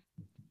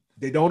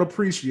 They don't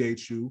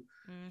appreciate you.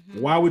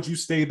 Why would you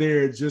stay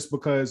there just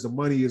because the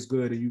money is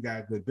good and you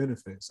got good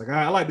benefits? Like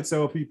I like to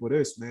tell people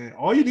this, man,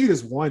 all you need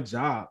is one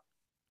job.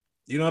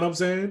 You know what I'm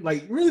saying?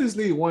 Like, you really just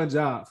need one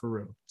job for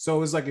real.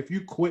 So it's like, if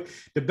you quit,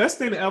 the best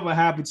thing that ever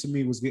happened to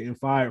me was getting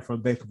fired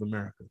from Bank of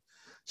America.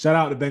 Shout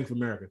out to Bank of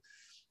America.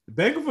 The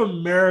Bank of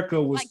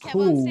America was like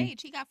cool. On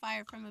stage, he got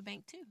fired from a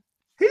bank too.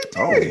 He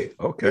did.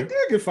 Oh, okay. He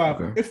did get fired.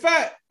 Okay. In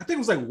fact, I think it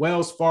was like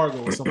Wells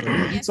Fargo or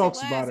something. He talks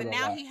about it. And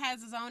now he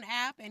has his own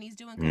app and he's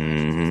doing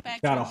commercials.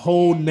 Got a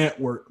whole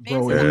network,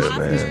 bro.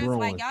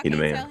 Like, y'all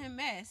can't tell him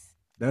mess.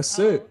 That's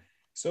it.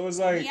 So it's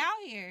like, he out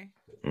here.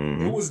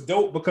 It was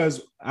dope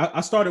because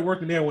I started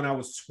working there when I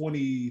was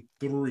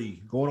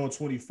 23, going on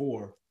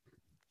 24.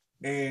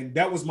 And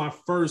that was my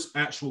first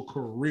actual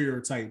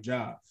career type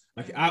job.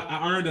 Like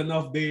I earned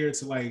enough there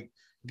to like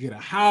get a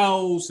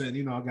house and,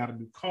 I got a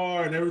new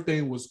car and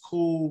everything was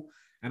cool.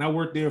 And I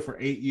worked there for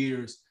 8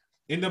 years.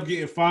 Ended up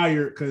getting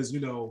fired because,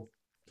 a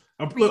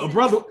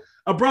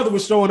brother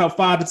was showing up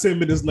 5 to 10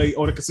 minutes late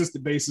on a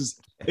consistent basis.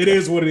 It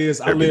is what it is.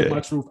 I live my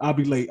truth. I'll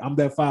be late. I'm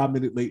that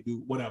 5-minute late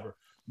dude, whatever.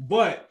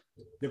 But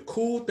the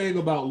cool thing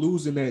about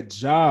losing that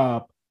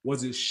job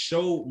was it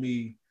showed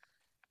me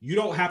you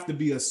don't have to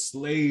be a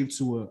slave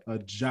to a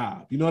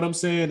job. You know what I'm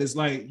saying? It's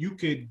like you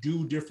could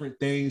do different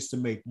things to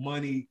make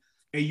money.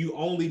 and you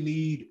only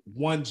need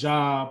one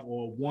job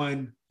or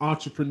one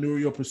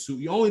entrepreneurial pursuit.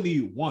 You only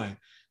need one.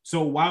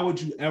 So why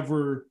would you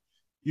ever,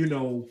 you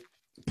know,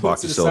 put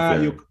to the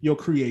side your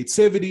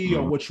creativity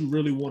or what you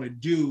really want to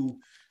do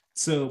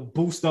to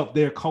boost up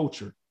their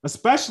culture,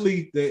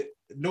 especially that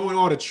knowing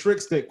all the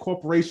tricks that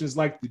corporations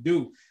like to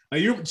do.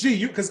 Like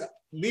because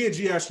me and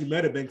G actually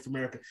met at Bank of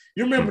America.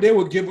 You remember they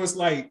would give us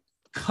like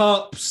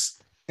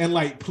cups and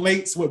like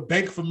plates with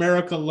Bank of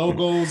America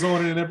logos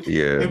on it and everything.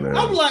 Yeah, and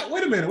I'm like,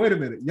 wait a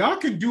minute. Y'all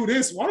can do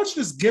this. Why don't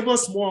you just give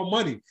us more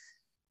money?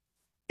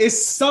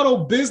 It's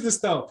subtle business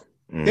stuff.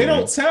 They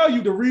don't tell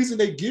you the reason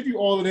they give you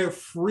all of their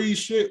free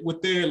shit with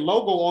their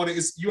logo on it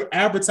is you're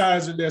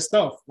advertising their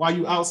stuff while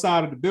you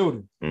outside of the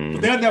building.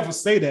 But they'll never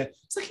say that.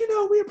 It's like,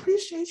 we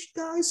appreciate you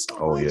guys so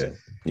much.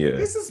 Yeah.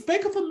 This is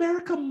Bank of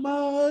America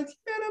mug.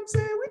 You know what I'm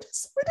saying? We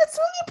just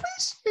really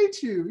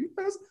appreciate you.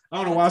 I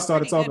don't know why I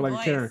started talking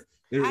like Karen.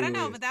 I don't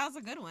know, but that was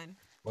a good one.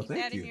 Well,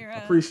 thank you.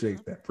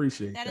 Appreciate that.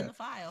 Appreciate that. In the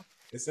file.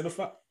 It's in the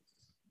file.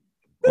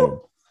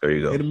 There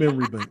you go. In the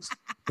memory banks.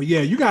 But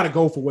yeah, you got to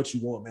go for what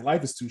you want, man.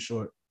 Life is too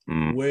short.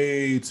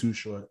 Way too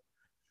short.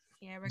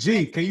 Yeah,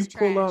 G, can you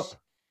pull up?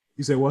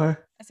 You say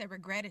what? I said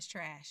regret is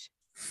trash.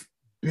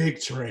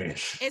 Big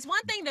trash. It's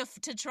one thing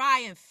to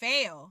try and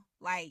fail.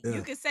 Like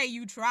you can say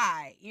you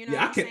tried. You know.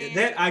 Yeah,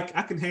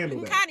 I can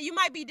handle that. You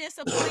might be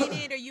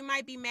disappointed or you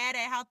might be mad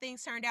at how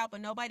things turned out,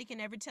 but nobody can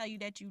ever tell you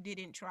that you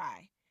didn't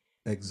try.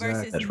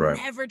 Exactly. Versus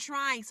never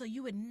trying, so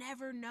you would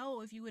never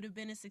know if you would have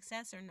been a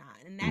success or not.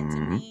 And that to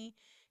me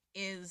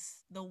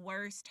is the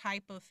worst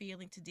type of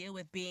feeling to deal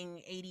with,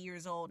 being 80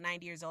 years old,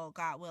 90 years old,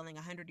 God willing,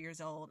 100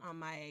 years old, on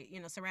my,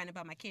 surrounded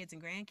by my kids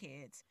and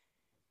grandkids,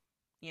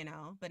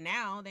 but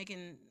now they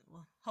can,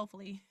 not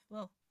hopefully,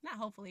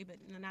 but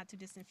in the not too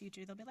distant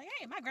future, they'll be like,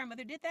 hey, my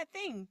grandmother did that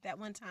thing that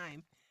one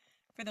time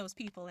for those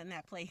people in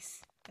that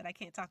place that I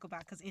can't talk about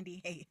because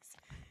NDAs.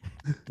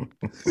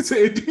 It's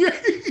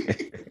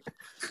NDA.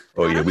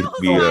 Oh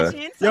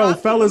yeah,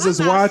 fellas is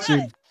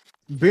watching.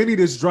 Benny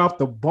just dropped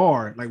the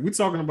bar. Like, we're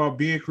talking about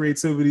being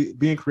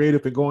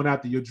creative and going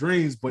after your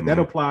dreams, but that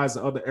applies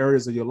to other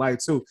areas of your life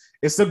too.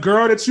 It's a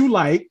girl that you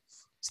like.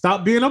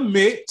 Stop being a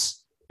Mitch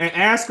and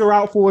ask her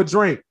out for a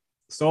drink.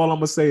 That's all I'm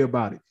gonna say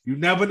about it. You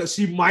never know.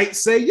 She might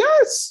say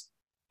yes.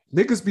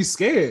 Niggas be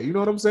scared. You know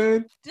what I'm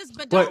saying?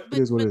 But it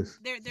is what it is.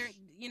 They're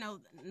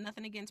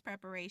nothing against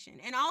preparation.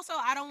 And also,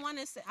 I don't want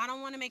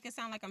to make it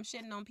sound like I'm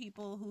shitting on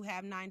people who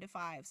have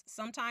 9-to-5s.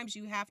 Sometimes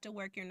you have to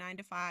work your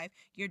 9-to-5.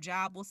 Your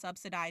job will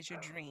subsidize your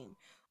dream.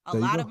 A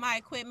lot of my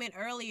equipment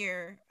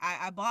earlier,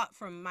 I bought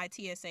from my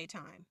TSA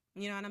time.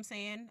 You know what I'm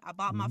saying? I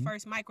bought my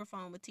first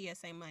microphone with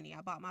TSA money.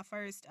 I bought my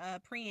first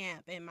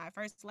preamp and my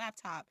first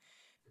laptop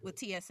with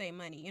TSA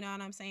money. You know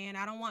what I'm saying?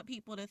 I don't want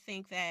people to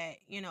think that,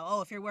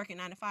 if you're working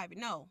 9-to-5,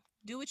 no,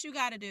 do what you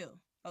got to do.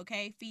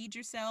 Okay. Feed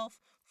yourself,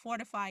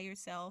 fortify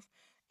yourself.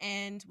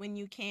 And when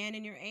you can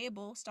and you're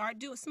able, start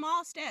doing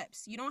small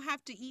steps. You don't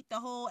have to eat the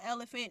whole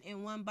elephant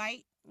in one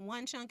bite,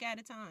 one chunk at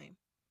a time.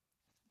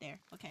 There.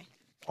 Okay.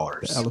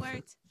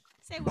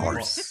 Say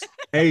words.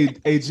 Hey,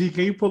 G,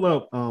 can you pull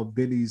up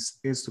Benny's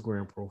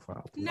Instagram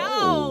profile, please?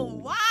 No,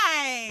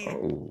 why?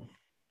 Oh.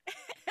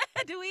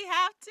 Do we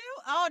have to?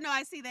 Oh no,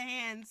 I see the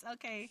hands.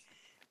 Okay.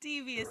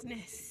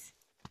 Deviousness.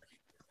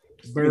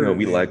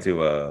 We like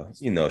to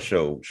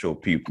show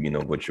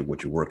people, what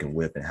you're working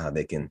with and how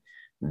they can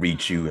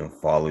reach you and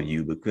follow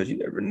you, because you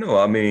never know.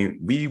 I mean,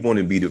 we want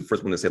to be the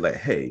first one to say, like,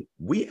 hey,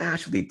 we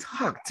actually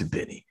talked to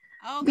Benny.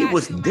 Oh, we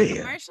was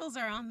there. Commercials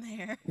are on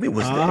there. We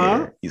was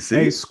there. You see?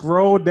 Hey,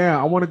 scroll down.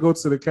 I want to go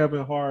to the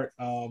Kevin Hart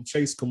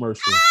Chase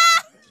commercial.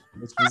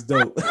 Which was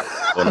dope.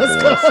 Hold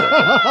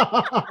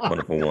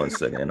on for 1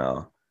 second, and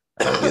I'll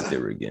get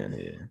there again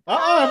here.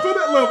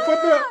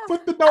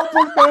 Put the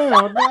notebook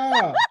down.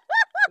 Nah.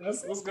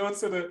 Let's go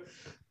to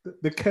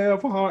the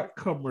Kevin Hart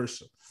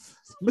commercial.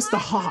 Mr.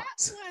 Hart.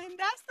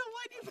 That's the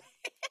one you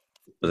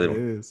made. It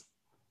is.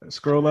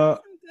 Scroll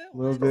up a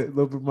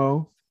little bit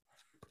more.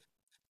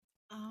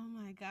 Oh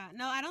my God.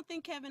 No, I don't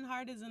think Kevin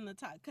Hart is in the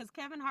top, because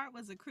Kevin Hart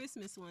was a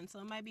Christmas one, so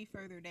it might be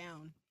further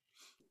down.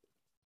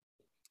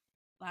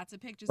 Lots of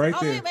pictures. Right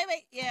there.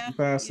 Wait. Yeah. You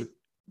pass it.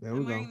 There we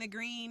go. I'm wearing the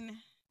green.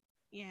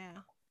 Yeah.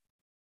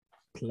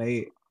 Play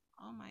it.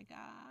 Oh my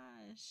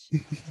gosh.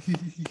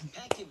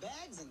 Pack your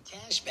bags and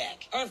cash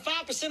back. Earn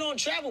 5% on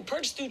travel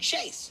purchased through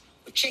Chase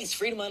with Chase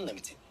Freedom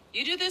Unlimited.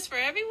 You do this for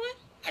everyone?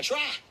 I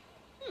try.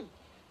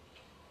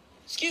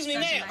 Excuse me,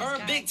 man.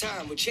 Earn big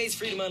time with Chase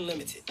Freedom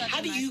Unlimited. How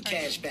do you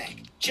cash back?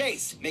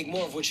 Chase, make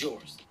more of what's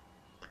yours.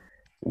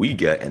 We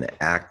got an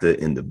actor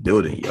in the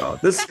building, y'all.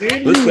 Let's clap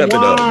it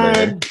up,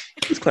 man.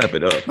 Let's clap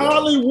it up.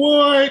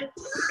 Hollywood.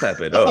 Let's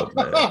clap it up,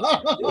 man.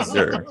 Yes,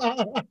 sir.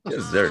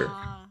 Yes, sir.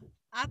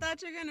 I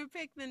thought you were gonna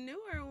pick the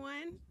newer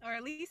one, or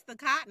at least the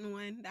Cotton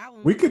one. That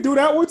one. We could do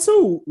that one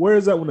too. Where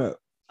is that one at?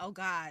 Oh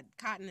God,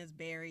 Cotton is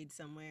buried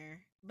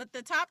somewhere. But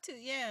the top two,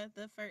 yeah,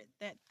 the first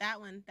that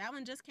one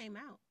just came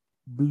out.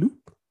 Bloop.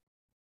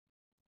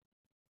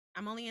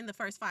 I'm only in the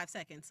first 5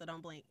 seconds, so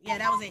don't blink. Yeah,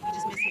 that was it. You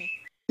just missed me.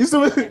 You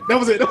still, that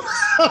was it.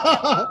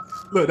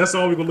 Look, that's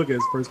all we're gonna look at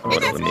is first.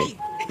 Let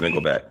me go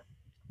back.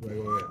 Wait,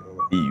 go ahead.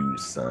 You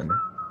son.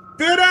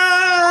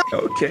 Bitter!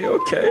 Okay.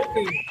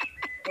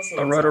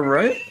 All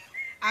right.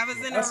 I was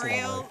in a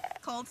real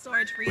cold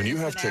storage freezer. When you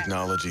have for that.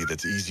 technology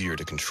that's easier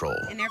to control,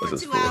 In there for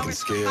What's 2 this for? hours,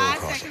 It can scale 5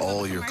 across seconds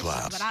all of a your commercial,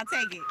 class. but I'll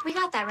take it. We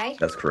got that, right?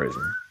 That's crazy.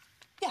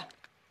 Yeah,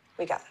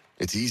 we got it.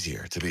 it's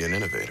easier to be an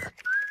innovator.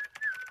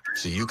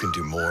 So you can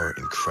do more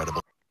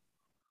incredible.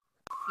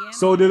 Yeah,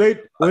 So do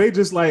they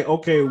just like,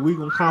 okay, we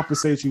gonna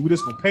compensate you, we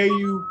just gonna pay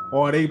you,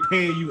 or are they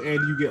paying you and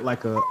you get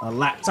like a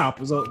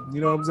laptop or something? You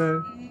know what I'm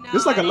saying? no,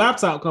 It's like I a didn't-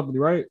 laptop company,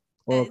 right?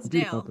 Or a It's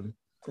computer Dell. company.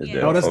 It's Yeah.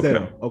 Dell. Oh, that's Okay.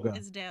 Dell. Okay.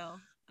 It's Dell.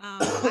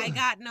 I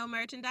got no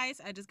merchandise.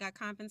 I just got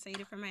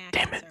compensated for my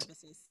acting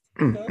services.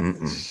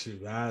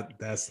 Shoot, I'd rather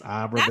That's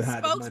have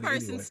the money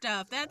spokesperson anyway.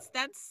 stuff. That's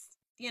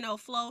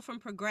Flo from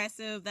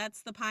Progressive.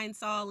 That's the Pine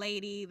Sol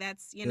lady.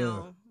 That's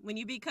Yeah. when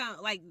you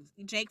become like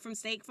Jake from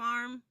State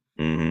Farm,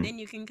 Mhm. then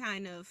you can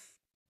kind of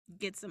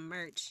get some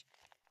merch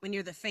when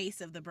you're the face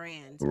of the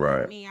brand. But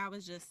Right. me, I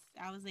was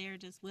there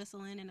just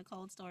whistling in a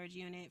cold storage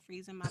unit,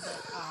 freezing my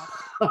butt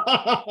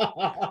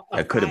off.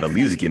 I could have at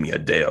least give me a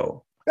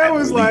Dell. That At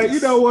was like, you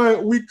least. know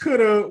what? We could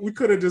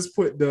have just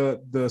put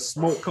the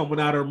smoke coming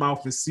out of her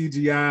mouth in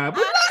CGI. But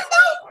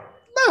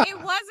no. It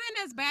wasn't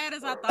as bad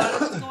as I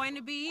thought it was going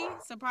to be.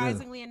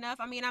 Surprisingly enough,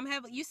 I mean,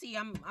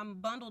 I'm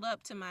bundled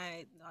up to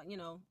my,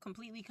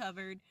 completely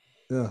covered,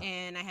 Yeah.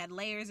 and I had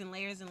layers and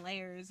layers and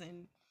layers,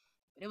 and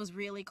it was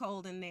really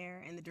cold in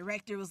there. And the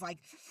director was like,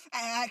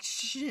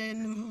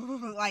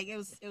 "Action!" Like it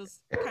was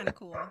kind of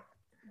cool.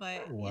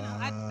 But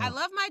I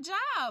love my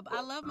job.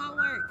 I love my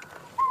work.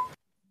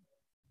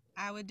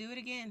 I would do it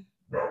again.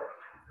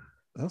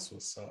 That's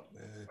what's up,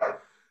 man.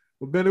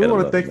 Well, Benny, we Gotta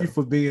want to love thank it, you man.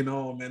 for being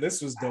on, man.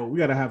 This was dope. We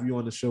got to have you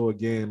on the show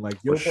again. Like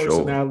your For sure.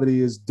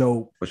 personality is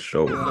dope. For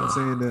sure. You know what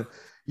I'm saying?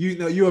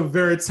 You're a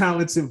very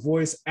talented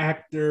voice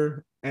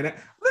actor. And let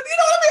me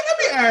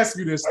ask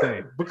you this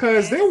thing,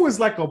 because there was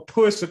like a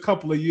push a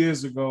couple of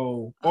years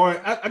ago,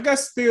 or I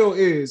guess still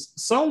is.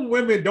 Some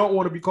women don't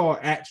want to be called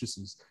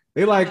actresses.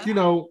 They like,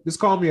 just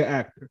call me an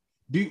actor.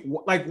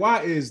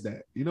 Why is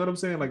that? You know what I'm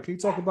saying? Like, can you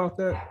talk about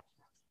that?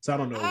 So I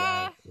don't know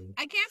why.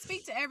 I can't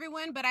speak to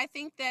everyone, but I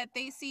think that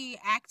they see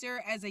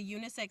actor as a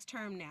unisex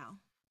term now.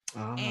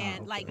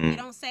 And like you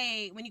don't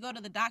say, when you go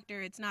to the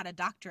doctor, it's not a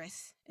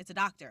doctress, it's a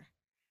doctor.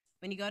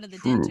 When you go to the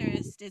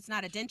dentist, it's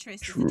not a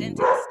dentrist, it's a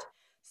dentist.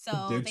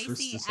 So they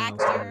see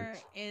actor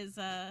is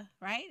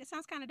right? It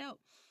sounds kind of dope.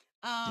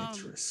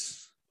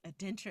 Dentrist. A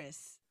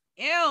dentrist.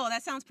 Ew,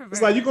 that sounds perverted.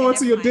 It's like you going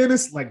to never your mind.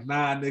 dentist? Like,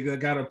 nah, nigga, I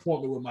got an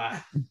appointment with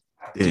my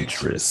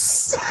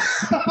Interest.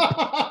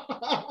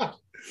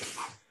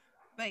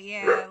 But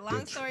yeah,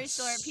 long story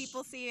short,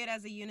 people see it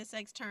as a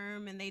unisex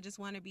term and they just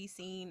want to be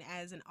seen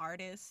as an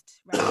artist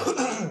rather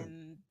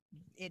than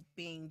it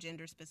being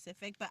gender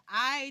specific. But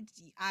I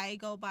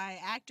go by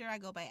actor, I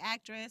go by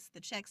actress.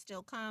 The checks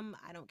still come.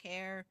 I don't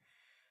care.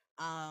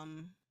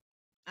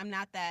 I'm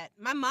not that.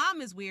 My mom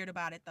is weird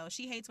about it though.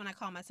 She hates when I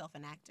call myself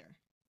an actor.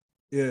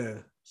 Yeah.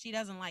 She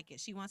doesn't like it.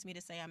 She wants me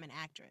to say I'm an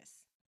actress.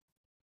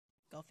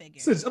 Go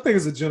figure. I think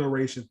it's a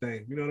generation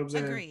thing. You know what I'm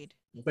saying? Agreed.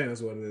 I think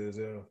that's what it is,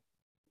 yeah.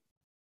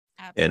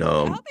 And I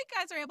hope you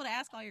guys are able to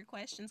ask all your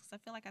questions because I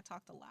feel like I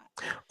talked a lot.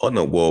 Oh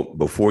no, well,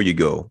 before you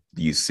go,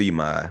 do you see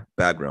my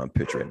background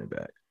picture in the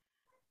back?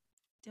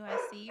 Do I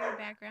see your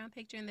background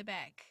picture in the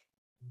back?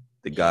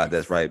 The guy Yes.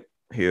 that's right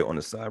here on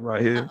the side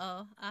right here.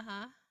 Uh-oh.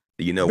 Uh-huh.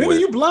 You know Baby, what?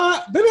 you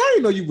blind? Baby, I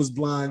didn't know you was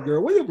blind,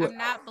 girl. Where you I'm blind?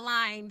 not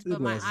blind, Your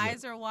but my glasses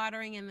eyes are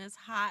watering in this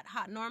hot.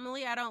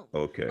 Normally, I don't.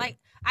 Okay. Like,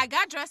 I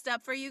got dressed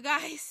up for you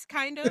guys,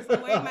 kind of.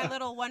 I'm wearing my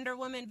little Wonder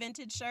Woman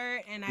vintage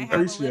shirt, and I have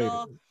Appreciate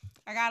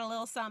I got a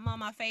little something on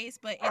my face,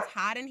 but it's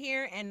hot in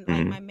here, and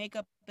like my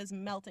makeup is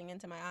melting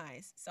into my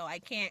eyes, so I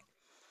can't.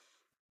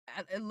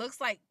 It looks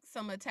like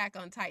some Attack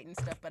on Titan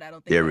stuff, but I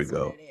don't think There we that's what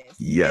go. it is.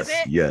 Yes, Is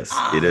it? yes,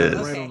 Ah, it is.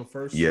 Right okay. on the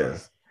first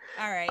Yes.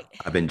 All right.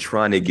 I've been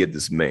trying to get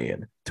this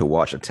man to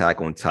watch Attack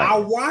on I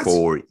Titan watch-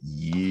 for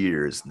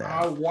years I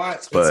now.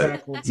 watch But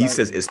Attack on he Titan.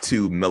 says it's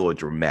too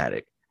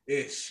melodramatic.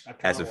 Ish. I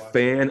As a kinda watch it.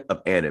 fan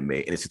of anime,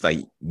 and it's just like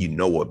you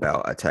know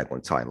about Attack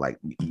on Titan, like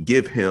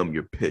give him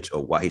your pitch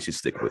of why he should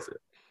stick with it.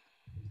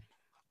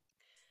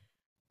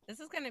 This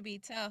is gonna be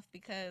tough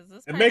because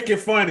this And make it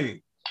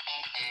funny.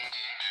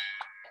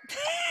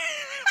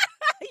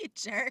 you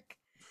jerk.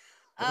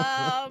 No,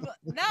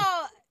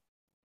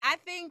 I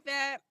think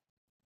that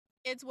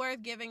it's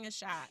worth giving a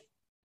shot.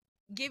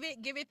 Give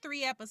it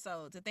 3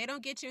 episodes. If they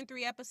don't get you in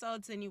 3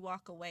 episodes, then you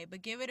walk away.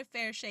 But give it a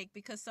fair shake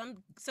because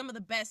some of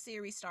the best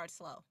series start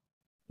slow.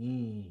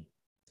 Where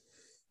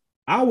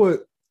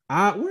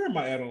am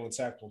I at on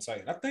Attack on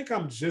Titan? I think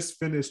I'm just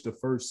finished the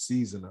first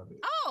season of it.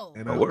 Oh,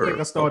 And Oh, I word. think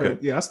I started,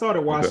 Okay. I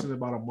started watching it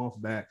about a month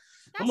back.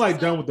 I'm That's like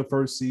what's done up. with the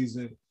first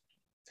season.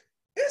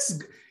 It's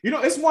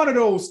it's one of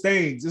those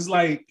things. It's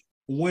like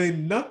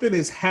when nothing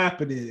is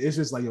happening, it's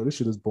just like, yo, this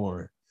shit is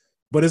boring.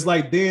 But it's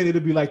like then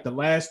it'll be like the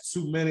last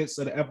 2 minutes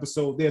of the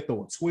episode, they'll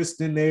throw a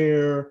twist in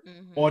there,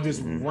 or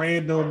just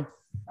random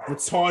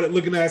retarded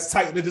looking ass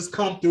Titan that just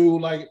come through.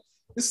 Like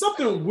it's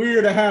something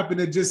weird to happen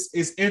that just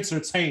is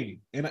entertaining.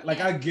 And like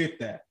I get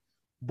that.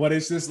 But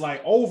it's just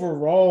like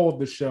overall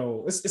the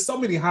show. It's so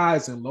many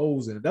highs and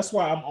lows in it. That's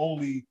why I'm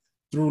only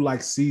through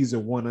like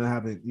season 1 and I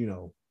haven't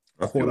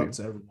caught up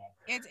to everybody.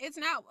 It's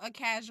not a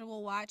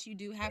casual watch. You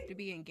do have to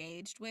be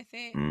engaged with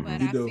it, Mhm.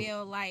 but I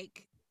feel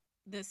like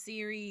the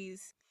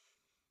series.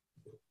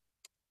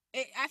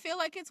 I feel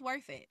like it's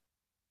worth it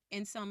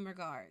in some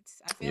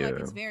regards. I feel like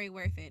it's very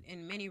worth it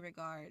in many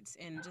regards,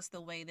 and just the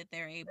way that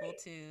they're able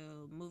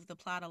to move the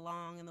plot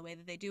along and the way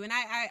that they do. And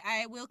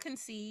I will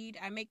concede,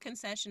 I make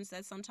concessions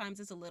that sometimes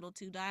it's a little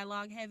too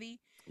dialogue heavy.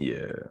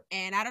 Yeah.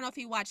 And I don't know if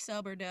you watch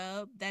sub or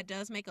dub, that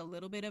does make a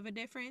little bit of a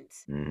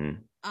difference.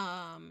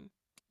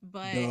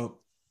 But Dub.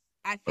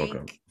 I think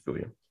Okay. Feel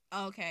you.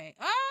 Okay.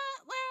 Well,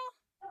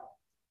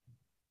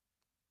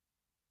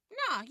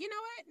 nah. You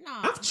know what?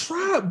 Nah. I've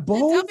tried The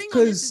both dubbing on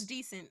this is because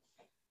decent.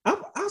 I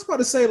was about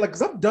to say, like,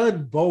 because I've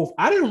done both.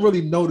 I didn't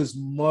really notice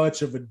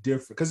much of a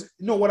difference. Because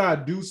you know what I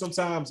do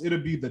sometimes? It'll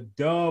be the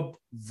dub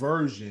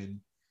version,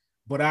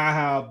 but I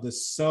have the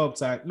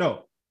subtitle.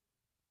 No,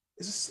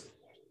 it's just,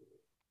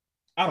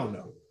 I don't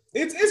know.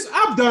 It's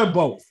I've done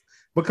both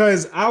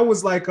because I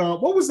was like,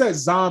 what was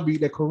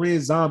that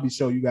Korean zombie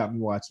show you got me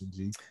watching,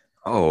 G?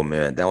 Oh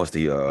man, that was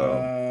the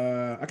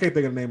I can't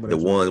think of the name of the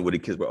that one show. where the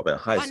kids were up in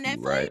high On school,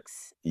 Netflix? right?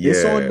 Yeah.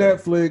 It's on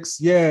Netflix.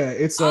 Yeah,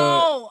 it's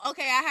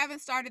okay. I haven't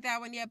started that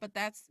one yet, but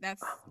that's that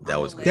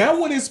was good. That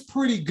one is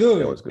pretty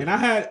good. That was good. And I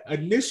had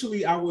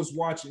initially I was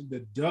watching the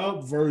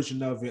dub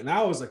version of it, and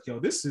I was like,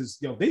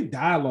 they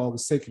dialogue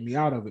is taking me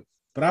out of it.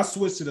 But I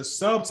switched to the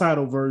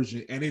subtitle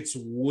version, and it's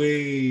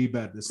way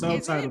better. The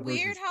subtitle Isn't it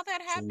weird how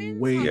that happens?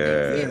 way How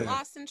better. things get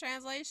lost in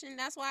translation.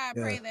 That's why I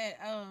pray that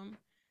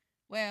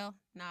well,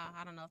 nah,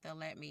 I don't know if they'll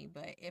let me,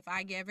 but if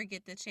I ever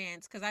get the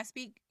chance, because I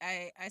speak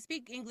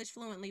English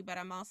fluently, but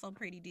I'm also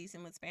pretty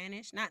decent with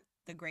Spanish. Not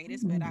the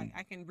greatest, but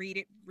I can read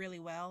it really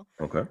well.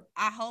 Okay.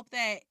 I hope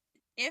that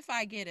if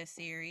I get a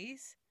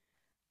series,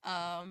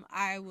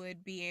 I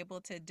would be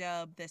able to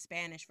dub the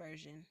Spanish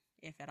version,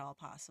 if at all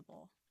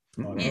possible.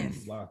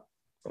 If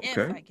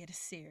I get a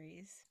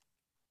series.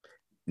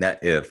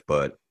 Not if,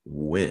 but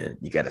when.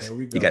 You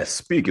gotta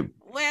speak it.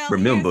 Well,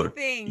 remember, here's the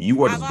thing.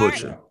 you are the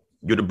butcher.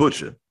 You're the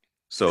butcher.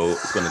 So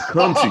it's gonna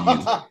come to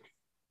you.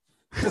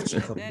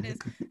 That is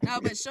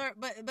but sure,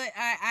 but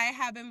I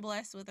have been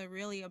blessed with a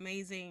really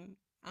amazing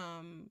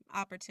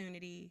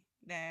opportunity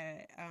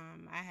that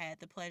I had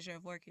the pleasure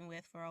of working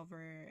with for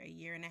over a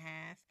year and a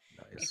half.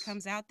 Nice. It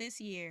comes out this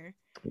year.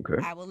 Okay.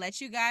 I will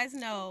let you guys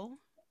know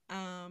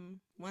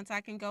once I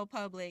can go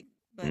public.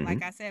 But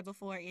like I said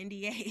before,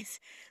 NDAs.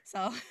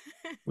 So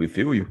we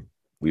feel you.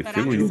 But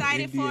I'm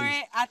excited for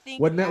it. I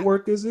think. What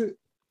network is it?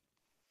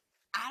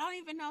 I don't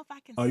even know if I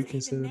can. You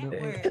can say the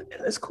network.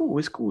 It's cool.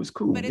 It's cool.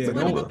 But it's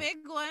one of the big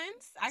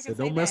ones. I can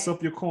say don't mess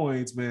up your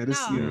coins, man.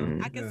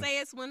 I can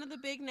say it's one of the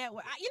big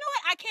networks. You know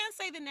what? I can't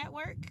say the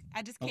network.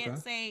 I just can't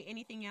say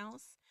anything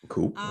else.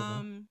 Cool.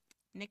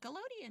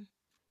 Nickelodeon.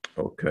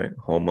 Okay.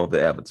 Home of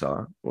the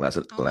Avatar. Last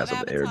of the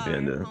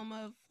Airbender. Home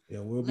of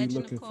we'll be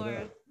looking for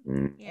that.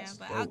 Yeah,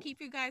 but I'll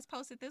keep you guys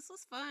posted. This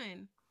was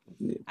fun.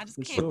 Yeah, I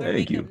just can't wear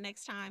makeup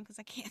next time because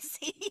I can't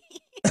see.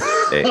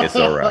 Hey, it's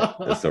all right.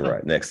 It's all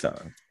right. Next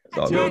time.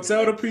 Tell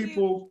the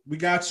people we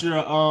got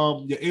your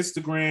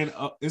Instagram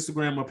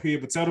up here,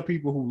 but tell the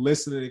people who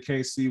listening and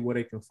can't see where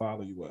they can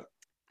follow you at.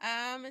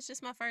 It's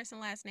just my first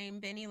and last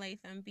name, Benny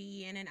Latham,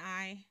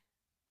 BENNI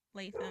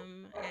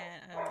Latham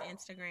at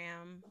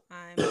Instagram.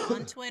 I'm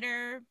on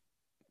Twitter,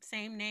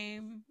 same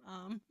name.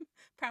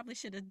 Probably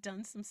should have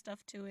done some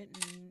stuff to it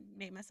and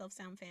made myself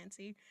sound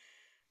fancy.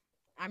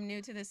 I'm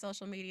new to this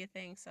social media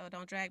thing, so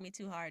don't drag me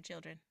too hard,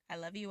 children. I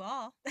love you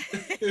all.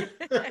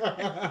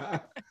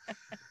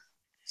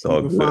 So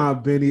you can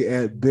find Benny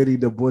at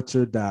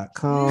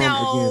BennyTheButcher.com.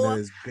 No. Again, that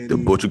is Benny the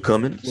Butcher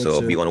coming,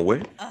 so be on the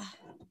way.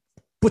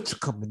 Butcher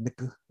coming,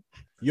 nigga.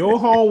 Your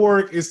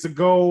homework is to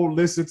go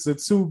listen to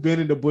 2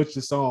 Benny the Butcher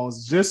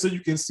songs just so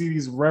you can see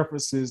these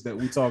references that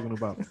we're talking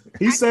about.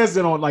 He says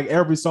it on like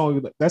every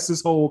song. That's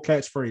his whole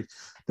catchphrase.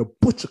 The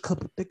Butcher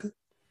coming, nigga.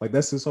 Like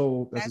that's his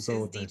whole. That's his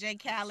whole thing.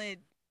 DJ Khaled,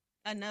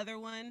 another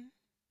one.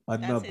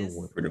 Another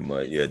one. Pretty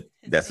much, yeah.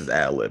 That's his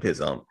ad lib,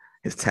 his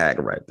tag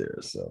right there.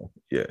 So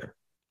yeah.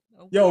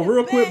 Yo,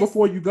 real quick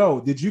before you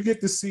go, did you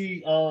get to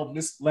see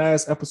this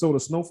last episode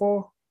of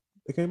Snowfall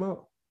that came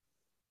out?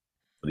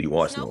 Did you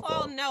watch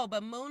Snowfall? No,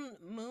 but Moon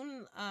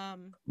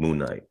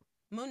Knight.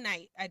 Moon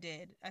Knight, I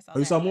did. I saw. Oh,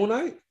 you saw Moon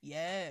Knight?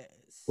 Yes.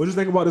 What did you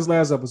think about this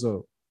last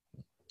episode?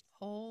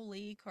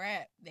 Holy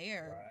crap!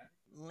 They're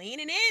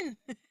leaning in.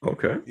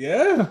 Okay.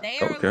 Yeah. They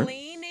are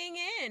leaning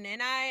in,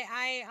 and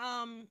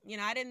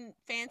I didn't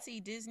fancy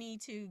Disney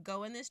to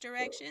go in this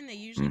direction. They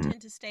usually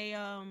tend to stay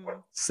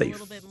safe. A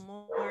little bit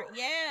more.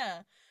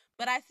 Yeah,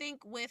 but I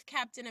think with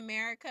Captain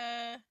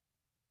America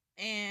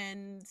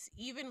and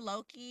even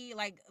Loki,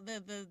 like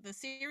the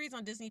series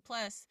on Disney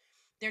Plus,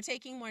 they're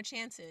taking more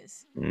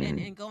chances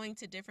and going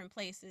to different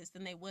places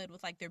than they would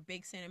with like their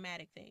big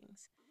cinematic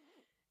things.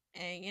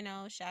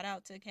 And shout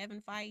out to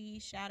Kevin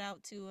Feige. Shout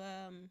out to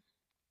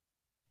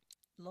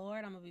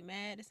Lord, I'm gonna be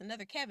mad. It's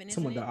another Kevin,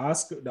 isn't it?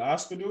 The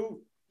Oscar dude.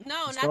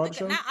 No, The not Star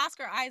Show? not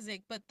Oscar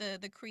Isaac, but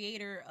the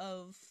creator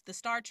of the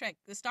Star Trek,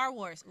 the Star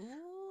Wars.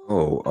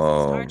 Ooh,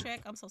 Oh, Star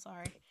Trek. I'm so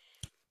sorry.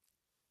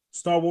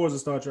 Star Wars or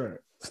Star Trek?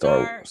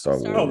 Star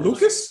Oh, Wars.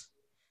 Lucas?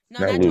 No,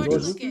 Not not George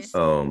Lucas.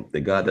 Lucas.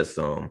 The guy that's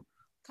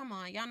Come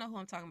on, y'all know who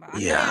I'm talking about.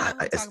 Yeah, I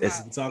know y'all know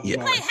who I'm talking about. He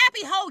played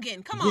Happy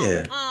Hogan. Come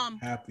on.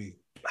 Happy.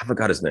 I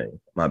forgot his name.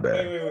 My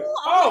bad. Wait.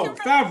 Oh,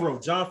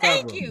 Favreau. John Favreau.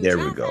 Thank you. There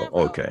John we go.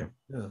 Favreau. Okay.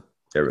 Yeah.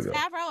 There we go.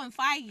 Favreau and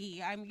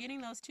Feige. I'm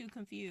getting those two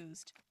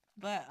confused.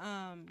 But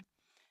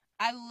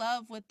I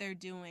love what they're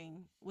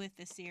doing with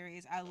the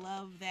series. I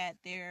love that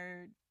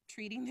they're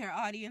treating their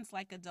audience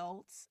like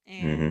adults,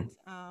 and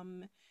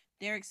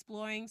they're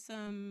exploring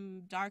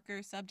some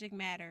darker subject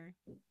matter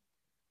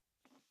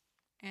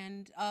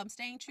and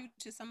staying true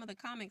to some of the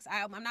comics.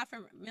 I'm not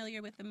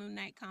familiar with the Moon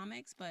Knight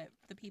comics, but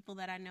the people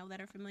that I know that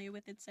are familiar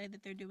with it say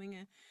that they're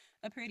doing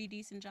a pretty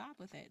decent job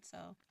with it.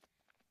 So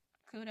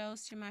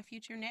kudos to my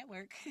future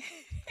network.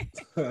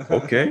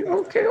 Okay.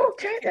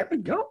 There we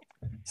go.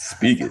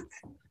 Speak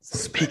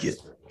it.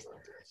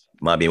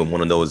 Might be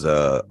one of those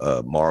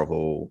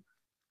Marvel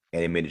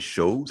animated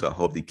shows. I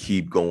hope they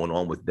keep going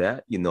on with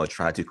that.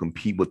 Try to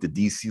compete with the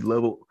DC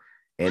level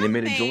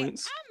animated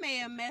joints. I may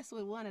have messed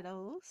with one of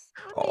those.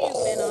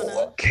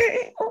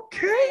 Okay.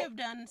 I have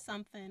done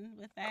something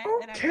with that.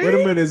 Wait a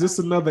minute, is this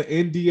another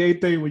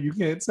NDA thing where you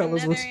can't tell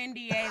us what's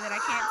NDA that I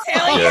can't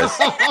tell you?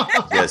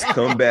 Yes,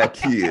 come back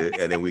here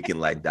and then we can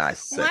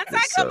dissect.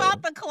 Once I come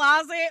out the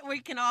closet, we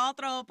can all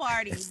throw a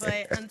party.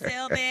 But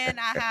until then,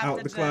 I have out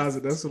to the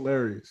closet. That's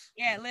hilarious.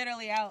 Yeah,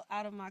 literally out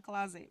of my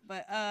closet.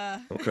 But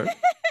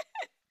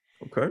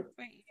Okay.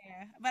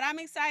 But I'm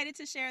excited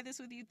to share this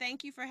with you.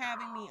 Thank you for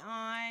having me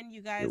on.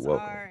 You guys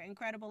are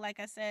incredible. Like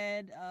I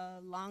said,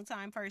 long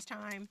time, first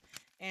time,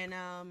 and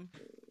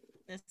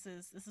this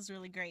is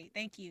really great.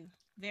 Thank you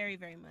very,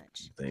 very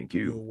much. Thank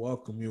you.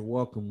 You're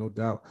welcome, no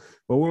doubt.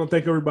 But we want to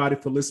thank everybody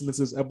for listening to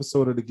this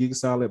episode of the Geek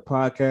Salad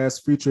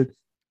Podcast featured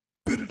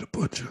Benny the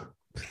Butcher.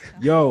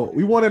 Yo,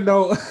 we want to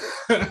know.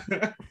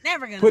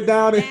 Never gonna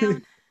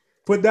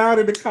put down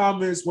in the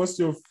comments what's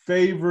your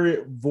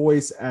favorite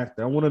voice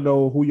actor. I want to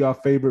know who your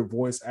favorite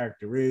voice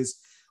actor is.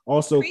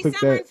 Also, Cree click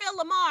Summer that. And Phil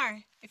Lamar.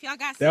 If y'all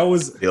got that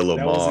was Phil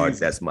Lamar.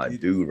 That's my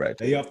dude right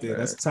there. They up there. Man.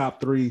 That's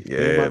top 3.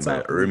 Yeah,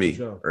 man.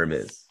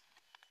 Hermes.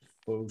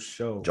 For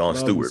sure. John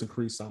Stewart.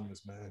 Cree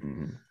Summers,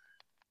 man.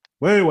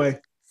 Well, anyway.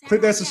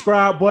 Click that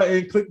subscribe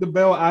button, click the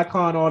bell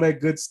icon, all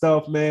that good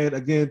stuff, man.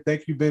 Again,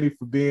 thank you, Benny,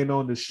 for being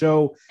on the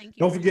show.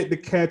 Don't forget to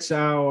catch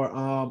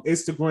our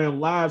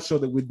Instagram live show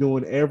that we're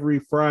doing every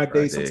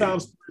Friday,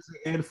 sometimes Thursday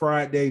and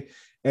Friday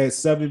at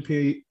 7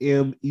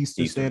 p.m.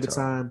 Eastern Standard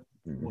Time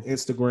on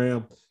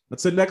Instagram.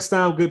 Until next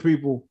time, good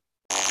people.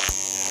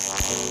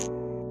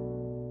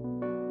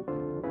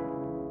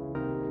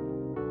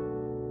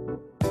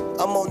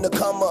 I'm on the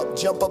come up,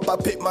 jump up, I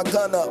pick my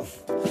gun up.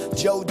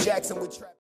 Joe Jackson with trap.